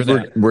 Roger Dave,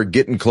 that. We're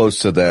getting close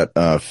to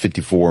that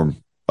 54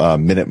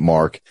 minute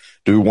mark.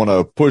 Do we want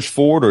to push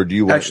forward, or do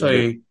you want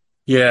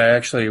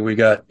actually we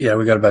got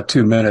about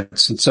 2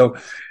 minutes. And so,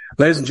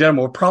 ladies and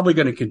gentlemen, we're probably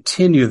going to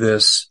continue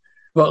this.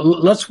 Well,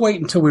 let's wait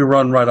until we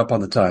run right up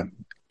on the time.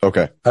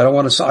 Okay. I don't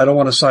want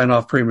to sign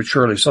off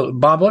prematurely. So,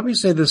 Bob, let me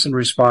say this in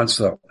response,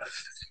 though.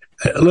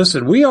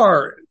 Listen, we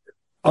are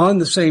on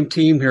the same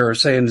team here,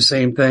 saying the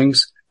same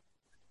things.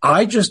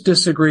 I just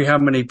disagree how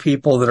many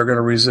people that are going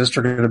to resist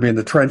are going to be in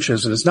the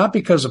trenches. And it's not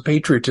because of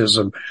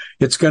patriotism.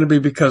 It's going to be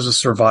because of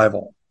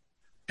survival.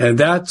 And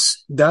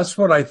that's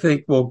what I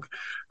think will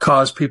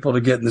cause people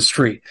to get in the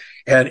street.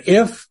 And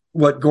if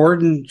what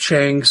Gordon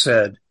Chang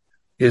said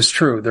is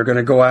true, they're going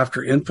to go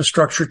after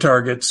infrastructure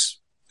targets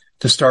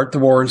to start the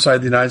war inside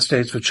the United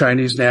States with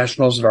Chinese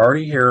nationals that are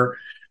already here.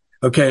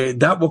 Okay,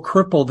 that will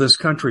cripple this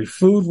country.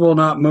 Food will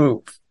not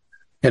move.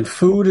 And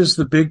food is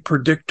the big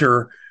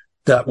predictor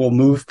that will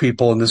move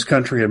people in this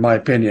country, in my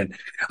opinion.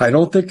 I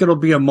don't think it'll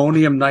be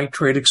ammonium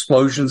nitrate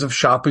explosions of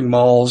shopping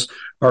malls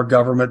or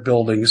government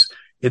buildings.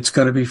 It's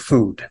going to be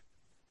food.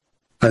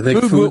 I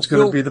think food's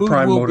going to be the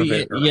prime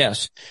motivator.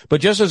 Yes.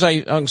 But just as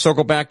I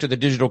circle back to the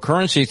digital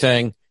currency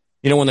thing,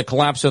 when the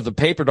collapse of the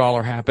paper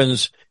dollar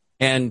happens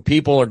and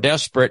people are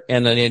desperate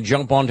and then they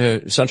jump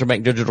onto central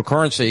bank digital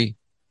currency,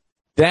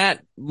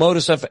 that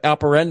modus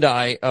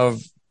operandi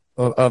of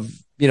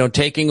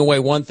taking away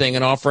one thing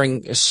and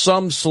offering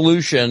some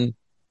solution,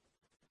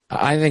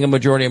 I think a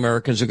majority of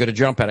Americans are going to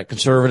jump at it,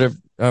 conservative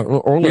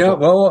or liberal. Yeah,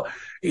 well,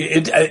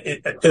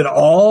 it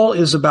all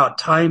is about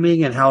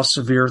timing and how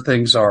severe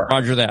things are.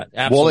 Roger that.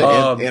 Absolutely.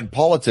 Well, and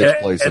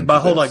politics plays into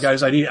but hold this. on,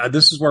 guys.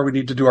 This is where we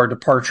need to do our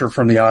departure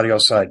from the audio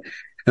side.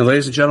 And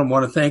ladies and gentlemen, I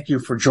want to thank you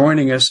for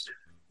joining us.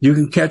 You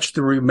can catch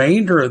the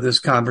remainder of this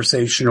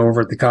conversation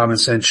over at the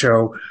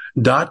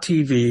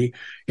CommonSenseShow.tv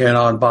and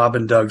on Bob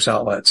and Doug's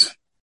outlets.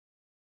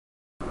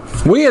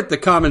 We at the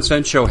Common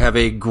Sense Show have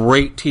a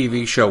great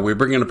TV show. We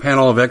bring in a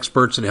panel of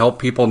experts and help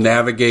people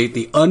navigate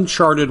the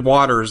uncharted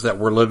waters that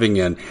we're living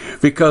in.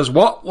 Because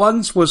what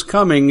once was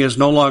coming is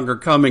no longer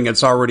coming.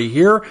 It's already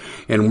here,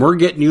 and we're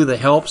getting you the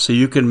help so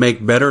you can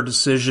make better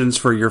decisions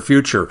for your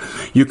future.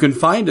 You can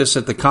find us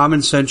at the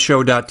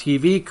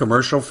CommonSenseShow.tv,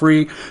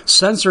 commercial-free,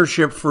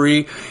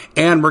 censorship-free,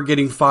 and we're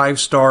getting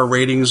 5-star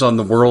ratings on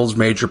the world's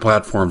major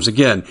platforms.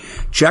 Again,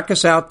 check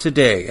us out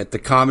today at the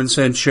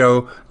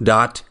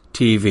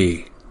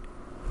CommonSenseShow.tv.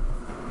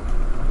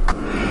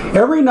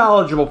 Every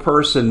knowledgeable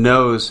person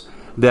knows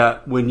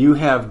that when you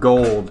have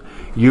gold,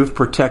 you've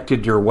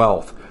protected your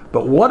wealth.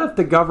 But what if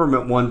the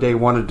government one day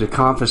wanted to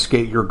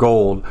confiscate your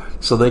gold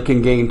so they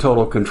can gain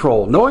total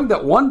control, knowing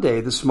that one day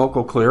the smoke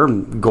will clear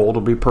and gold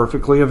will be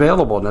perfectly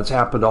available, and that's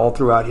happened all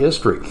throughout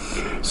history.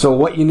 So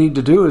what you need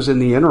to do is, in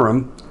the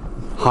interim,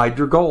 hide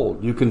your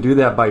gold. You can do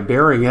that by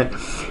burying it.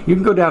 You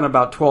can go down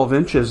about 12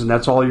 inches, and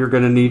that's all you're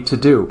going to need to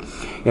do.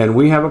 And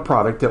we have a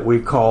product that we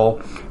call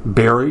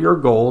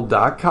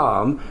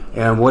buryyourgold.com,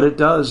 and what it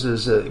does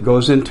is it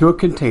goes into a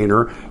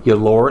container. You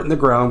lower it in the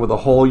ground with a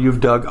hole you've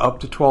dug up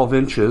to 12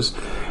 inches.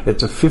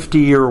 It's a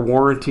 50-year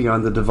warranty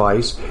on the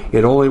device.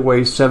 It only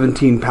weighs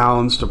 17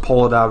 pounds to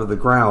pull it out of the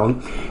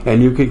ground,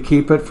 and you can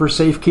keep it for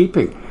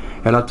safekeeping.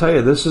 And I'll tell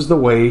you, this is the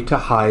way to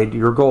hide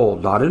your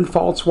gold. Not in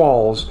false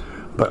walls,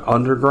 but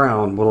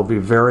underground will be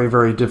very,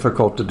 very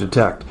difficult to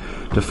detect.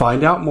 To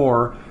find out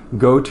more,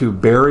 go to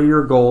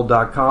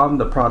buryyourgold.com.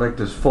 The product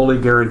is fully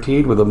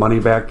guaranteed with a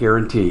money-back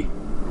guarantee.